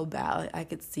wasn't so bad. I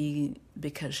could see,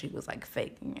 because she was, like,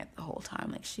 faking it the whole time.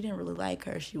 Like, she didn't really like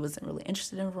her. She wasn't really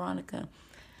interested in Veronica.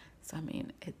 So, I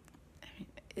mean,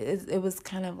 it was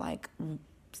kind of, like,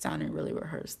 sounding really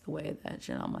rehearsed the way that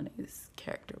Janelle Monáe's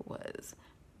character was.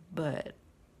 But,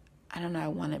 I don't know, I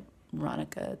wanted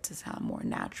Veronica to sound more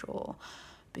natural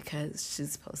because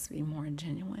she's supposed to be more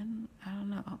genuine. I don't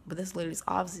know. But this lady's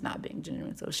obviously not being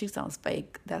genuine. So if she sounds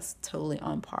fake, that's totally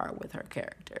on par with her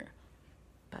character.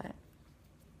 But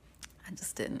I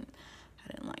didn't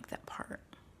like that part.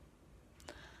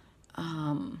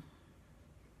 And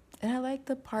I liked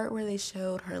the part where they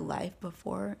showed her life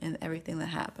before and everything that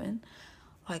happened.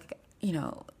 Like,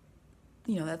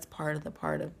 that's part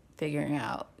of figuring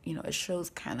out, it shows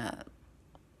kind of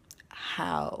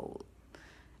how,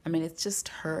 I mean, it's just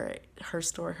her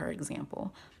story, her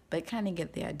example, but kind of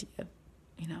get the idea of,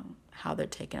 how they're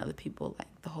taking other people, like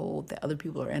that other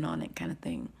people are in on it kind of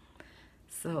thing.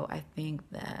 So I think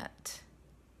that,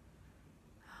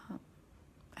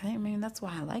 that's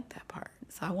why I like that part.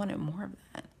 So I wanted more of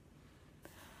that.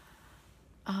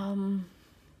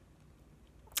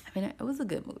 It was a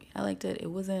good movie. I liked it. It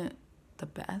wasn't the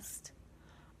best.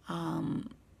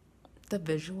 The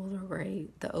visuals were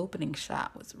great. The opening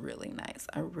shot was really nice.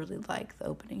 I really liked the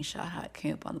opening shot, how it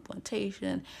came up on the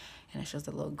plantation, and it shows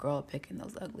the little girl picking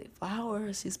those ugly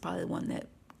flowers. She's probably the one that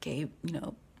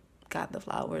got the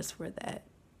flowers for that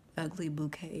ugly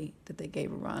bouquet that they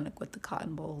gave Veronica with the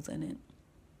cotton bowls in it.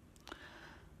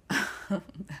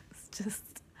 That's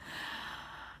just,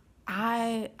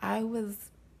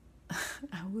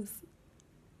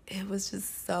 it was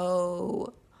just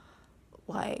so,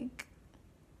 like,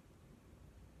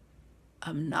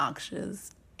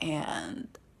 obnoxious and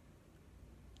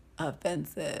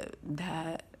offensive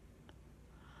that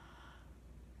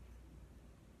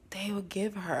they would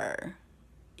give her.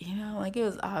 Like, it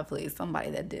was obviously somebody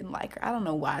that didn't like her. I don't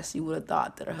know why she would have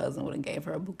thought that her husband would have gave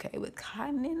her a bouquet with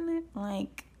cotton in it.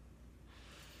 Like,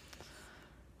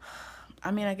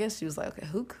 I guess she was like, okay,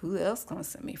 who else gonna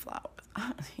send me flowers?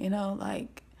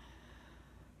 Like,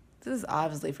 this is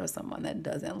obviously for someone that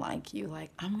doesn't like you. Like,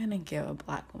 I'm gonna give a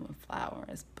black woman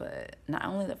flowers, but not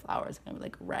only the flowers are gonna be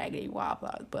like raggedy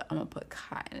wildflowers, but I'm gonna put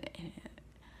cotton in it.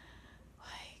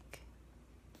 Like,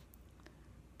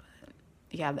 but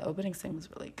yeah, the opening scene was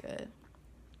really good.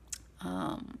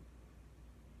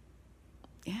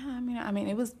 Yeah,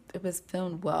 it was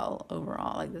filmed well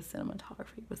overall. Like, the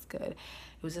cinematography was good.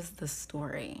 It was just the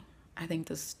story. I think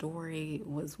the story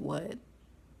was what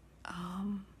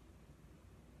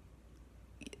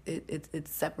it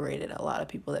separated a lot of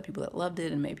people that loved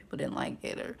it and maybe people didn't like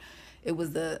it, or it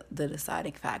was the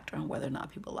deciding factor on whether or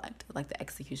not people liked it, like the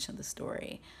execution of the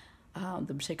story,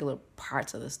 the particular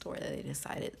parts of the story that they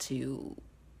decided to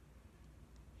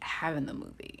have in the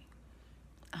movie.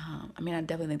 I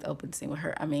definitely think the open scene with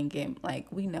her, like,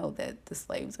 we know that the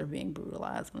slaves are being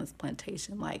brutalized on this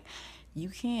plantation. Like, you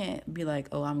can't be like,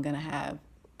 oh, I'm going to have,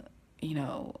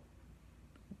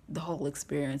 the whole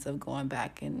experience of going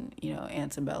back in,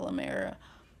 antebellum era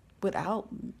without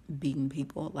beating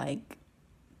people. Like,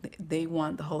 they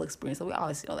want the whole experience. So we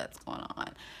always know that's going on.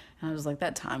 And I was like,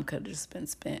 that time could have just been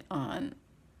spent on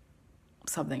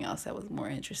something else that was more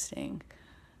interesting.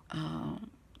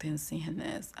 Than seeing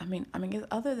this.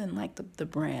 Other than, like, the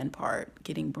brand part,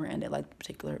 getting branded, like, the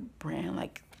particular brand,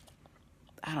 like,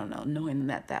 I don't know, knowing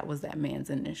that was that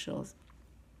man's initials,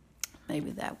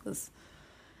 maybe that was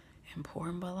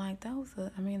important, but, like, that was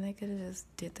they could have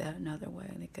just did that another way.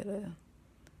 They could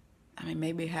have,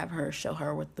 maybe have her show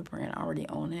her with the brand already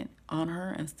on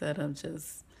her instead of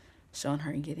just showing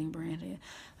her getting branded.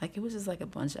 Like, it was just, like, a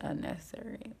bunch of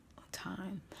unnecessary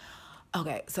time.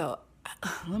 Okay, so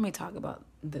let me talk about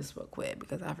this real quick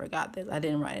because I forgot this. I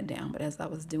didn't write it down, but as I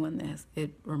was doing this,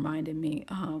 it reminded me.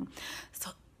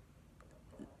 So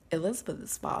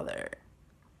Elizabeth's father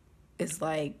is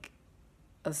like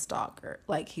a stalker.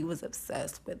 Like, he was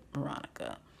obsessed with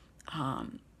Veronica.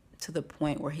 to the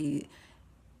point where he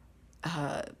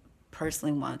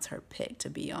personally wants her picked to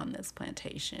be on this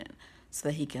plantation so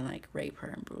that he can like rape her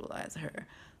and brutalize her.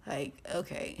 Like,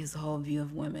 okay, his whole view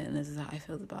of women, this is how he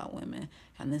feels about women,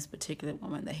 and this particular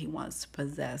woman that he wants to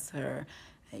possess her,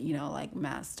 you know, like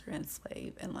master and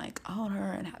slave, and like own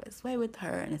her and have his way with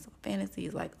her. And his fantasy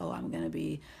is like, oh, I'm gonna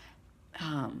be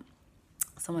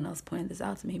someone else pointed this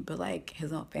out to me, but like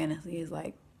his own fantasy is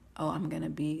like, oh, I'm gonna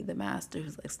be the master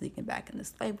who's like sneaking back in the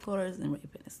slave quarters and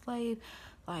raping a slave.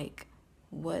 Like,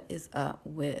 what is up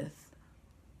with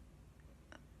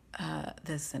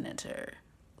the senator?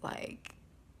 Like,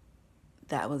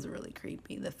 that was really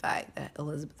creepy. The fact that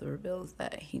Elizabeth reveals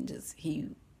that he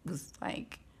was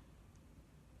like,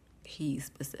 he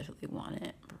specifically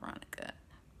wanted Veronica,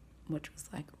 which was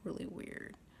like really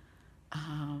weird.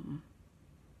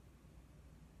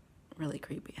 Really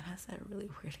creepy. And I said really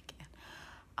weird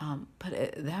again.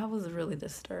 But that was really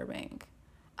disturbing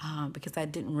because I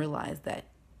didn't realize that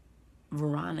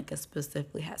Veronica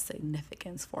specifically had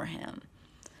significance for him.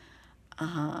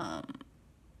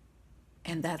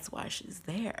 And that's why she's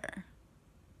there.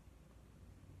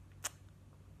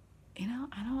 You know,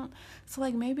 I don't... So,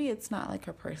 like, maybe it's not, like,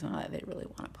 her personality. They really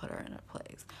want to put her in her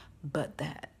place. But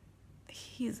that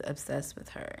he's obsessed with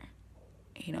her.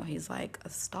 You know, he's, like, a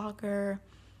stalker.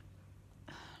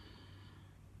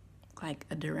 Like,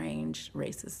 a deranged,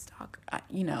 racist stalker.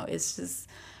 You know, it's just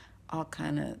all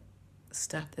kind of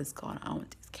stuff that's going on with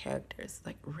these characters.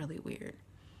 Like, really weird.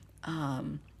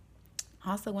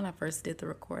 Also, when I first did the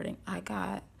recording, I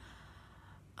got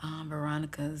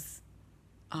Veronica's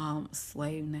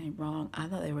slave name wrong. I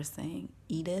thought they were saying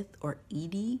Edith or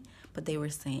Edie, but they were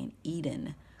saying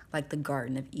Eden, like the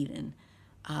Garden of Eden,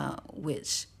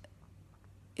 which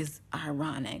is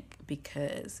ironic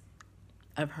because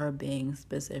of her being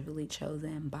specifically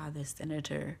chosen by the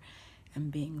senator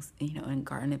and being, you know, in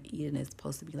Garden of Eden is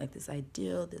supposed to be like this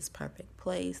ideal, this perfect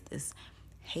place, this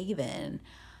haven,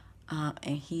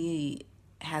 and he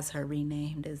has her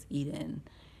renamed as Eden.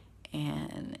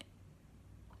 And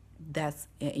that's,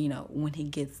 you know, when he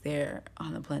gets there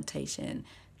on the plantation,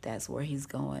 that's where he's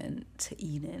going to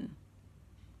Eden,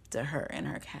 to her in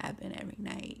her cabin every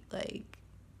night. Like,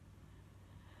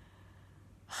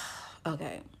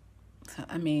 okay. So,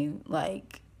 I mean,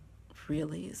 like,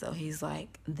 really? So he's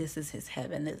like, this is his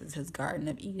heaven. This is his Garden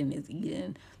of Eden, is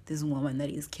Eden, this woman that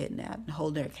he's kidnapped and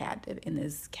holding her captive in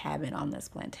this cabin on this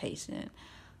plantation.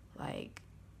 Like,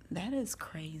 that is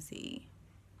crazy.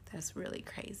 That's really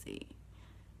crazy.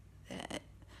 That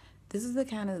this is the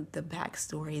kind of the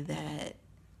backstory that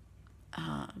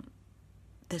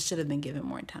that should have been given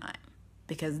more time,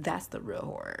 because that's the real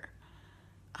horror.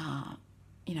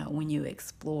 You know, when you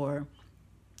explore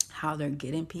how they're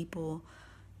getting people,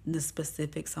 the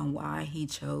specifics on why he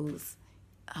chose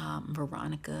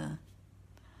Veronica,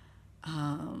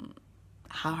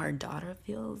 how her daughter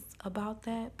feels about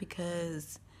that,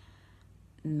 because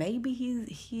maybe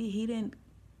he didn't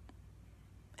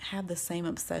have the same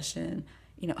obsession,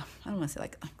 you know, I don't want to say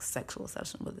like a sexual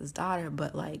obsession with his daughter,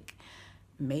 but like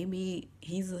maybe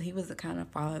he was the kind of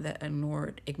father that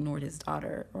ignored his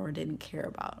daughter, or didn't care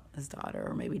about his daughter,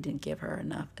 or maybe didn't give her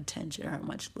enough attention or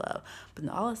much love. But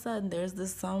then all of a sudden there's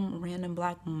this some random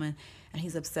black woman and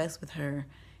he's obsessed with her,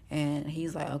 and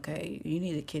he's like, okay, you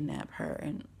need to kidnap her.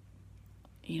 And,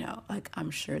 you know, like, I'm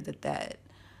sure that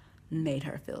made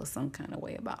her feel some kind of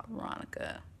way about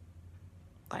Veronica.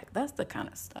 Like, that's the kind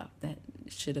of stuff that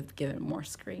should have given more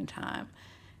screen time,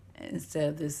 instead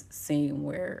of this scene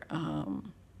where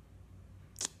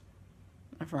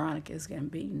Veronica is getting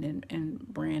beaten and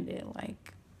branded.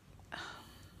 Like,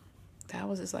 that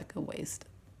was just like a waste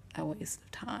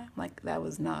of time. Like,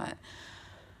 that's not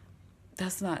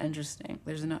interesting.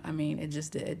 There's no, I mean, it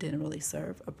didn't really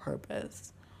serve a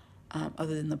purpose,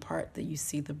 other than the part that you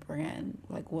see the brand,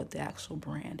 like what the actual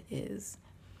brand is.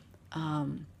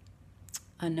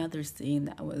 Another scene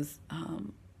that was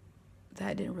that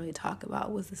I didn't really talk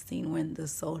about was the scene when the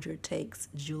soldier takes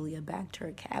Julia back to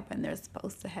her cabin. They're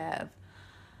supposed to have,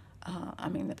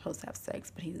 they're supposed to have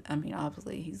sex, but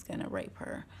obviously he's gonna rape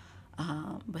her,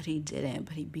 but he didn't.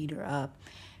 But he beat her up,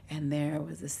 and there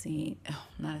was a scene,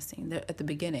 not a scene. There, at the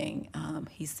beginning,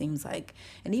 he seems like,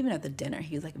 and even at the dinner,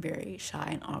 he's like very shy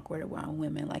and awkward around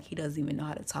women. Like, he doesn't even know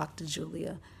how to talk to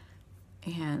Julia.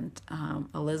 And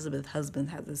Elizabeth's husband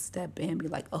has to step in and be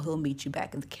like, oh, he'll meet you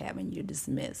back in the cabin, you're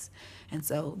dismissed. And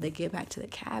so they get back to the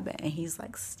cabin, and he's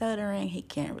like stuttering, he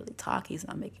can't really talk, he's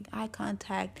not making eye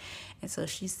contact. And so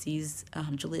she sees,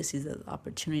 Julia sees an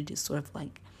opportunity to sort of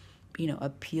like, you know,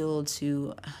 appeal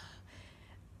to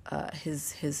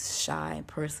his shy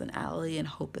personality, and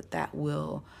hope that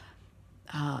will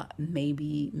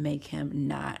maybe make him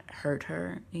not hurt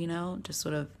her, just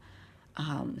sort of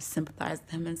sympathize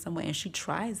with him in some way. And she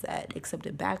tries that, except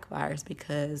it backfires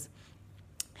because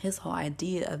his whole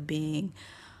idea of being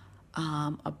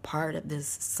a part of this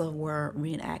Civil War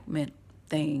reenactment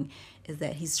thing is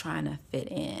that he's trying to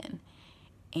fit in.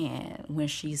 And when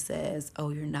she says,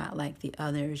 "Oh, you're not like the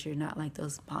others, you're not like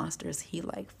those monsters," he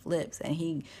like flips and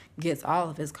he gets all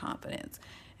of his confidence.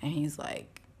 And he's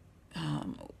like,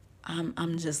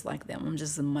 I'm just like them. I'm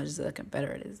just as much as a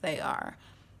Confederate as they are.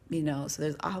 So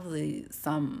there's obviously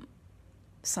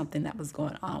something that was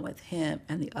going on with him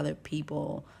and the other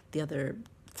people, the other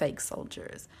fake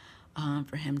soldiers,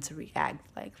 for him to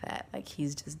react like that. Like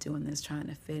he's just doing this trying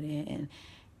to fit in.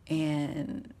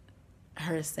 And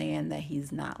her saying that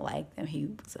he's not like them, he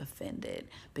was offended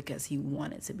because he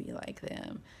wanted to be like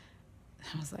them.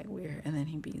 I was like, weird. And then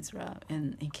he beats her up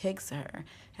and he kicks her,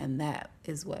 and that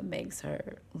is what makes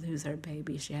her lose her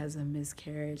baby. She has a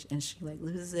miscarriage and she like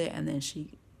loses it, and then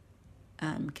she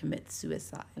commits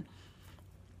suicide.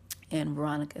 And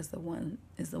Veronica is the one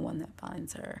that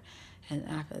finds her. And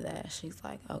after that, she's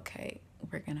like, okay,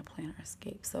 we're gonna plan our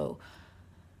escape. So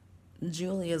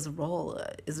Julia's role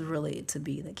is really to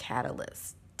be the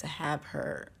catalyst, to have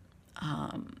her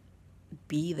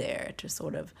be there to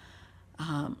sort of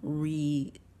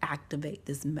reactivate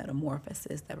this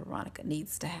metamorphosis that Veronica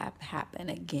needs to have happen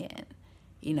again,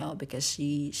 because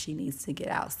she needs to get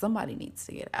out. Somebody needs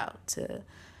to get out to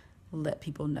let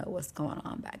people know what's going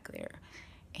on back there.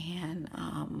 And,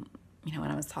 when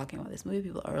I was talking about this movie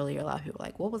people earlier, a lot of people were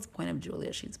like, what was the point of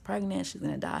Julia? She's pregnant, she's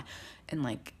going to die. And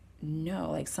like,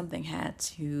 no, like something had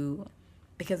to,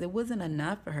 because it wasn't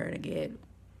enough for her to get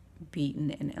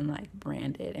beaten and like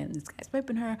branded and this guy's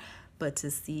raping her, but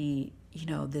to see,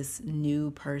 this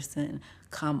new person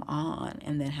come on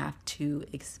and then have to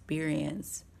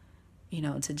experience,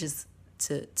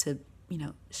 to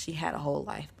she had a whole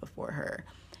life before her.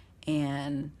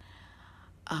 And,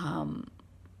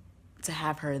 to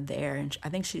have her there, and I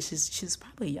think she's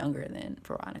probably younger than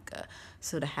Veronica,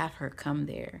 so to have her come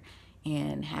there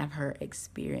and have her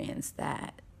experience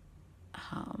that,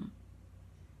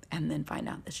 and then find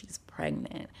out that she's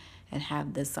pregnant and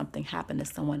have this something happen to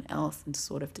someone else, and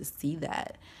sort of to see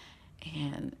that,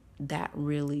 and that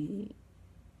really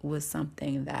was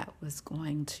something that was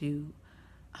going to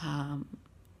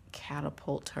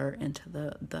catapult her into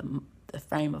the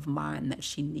frame of mind that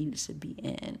she needed to be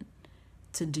in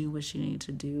to do what she needed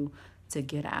to do to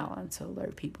get out and to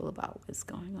alert people about what's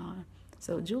going on.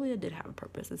 So Julia did have a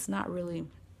purpose. It's not really,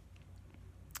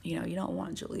 you don't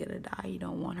want Julia to die. You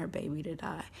don't want her baby to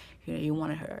die. You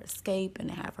wanted her to escape and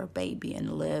have her baby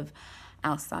and live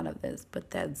outside of this.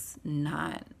 But that's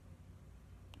not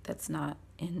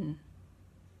in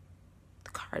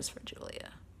the cards for Julia.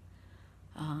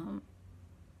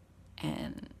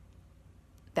 And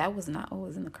that was not what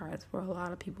was in the cards for a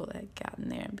lot of people that got in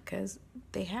there, because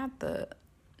they had the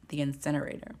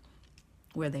incinerator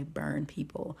where they burn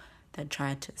people that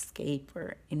tried to escape,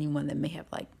 or anyone that may have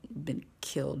like been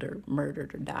killed or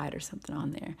murdered or died or something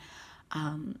on there.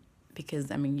 Because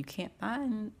you can't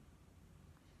find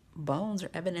bones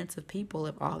or evidence of people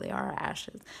if all they are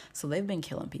ashes. So they've been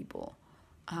killing people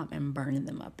and burning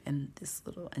them up in this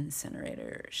little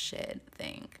incinerator shed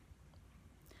thing.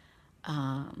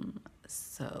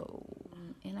 So,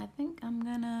 and I think I'm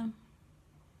gonna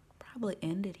probably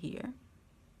end it here.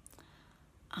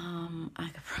 I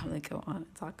could probably go on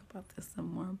and talk about this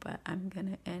some more, but I'm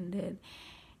gonna end it.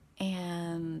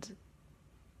 And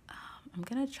I'm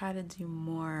gonna try to do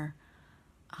more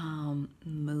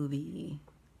movie,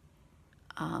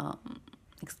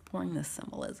 exploring the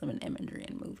symbolism and imagery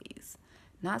in movies.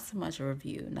 Not so much a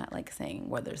review, not like saying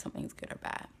whether something's good or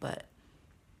bad, but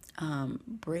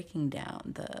breaking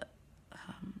down the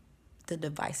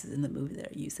devices in the movie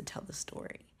that are used to tell the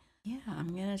story. Yeah,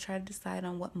 I'm gonna try to decide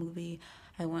on what movie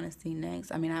I want to see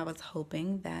next. I was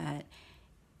hoping that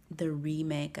the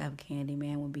remake of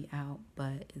Candyman would be out,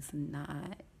 but it's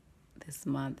not this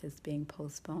month. It's being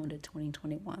postponed to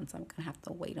 2021, so I'm gonna have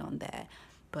to wait on that.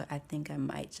 But I think I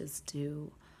might just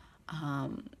do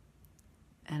an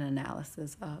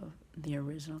analysis of the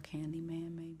original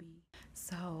Candyman, maybe.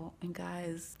 So, and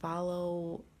guys,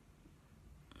 follow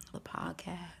the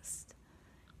podcast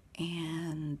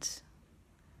and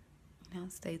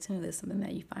stay tuned. There's something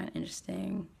that you find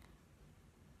interesting.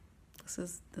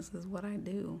 This is what I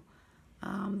do.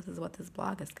 This is what this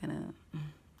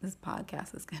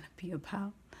podcast is gonna be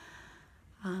about.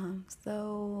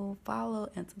 So follow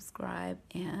and subscribe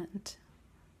and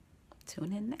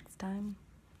tune in next time.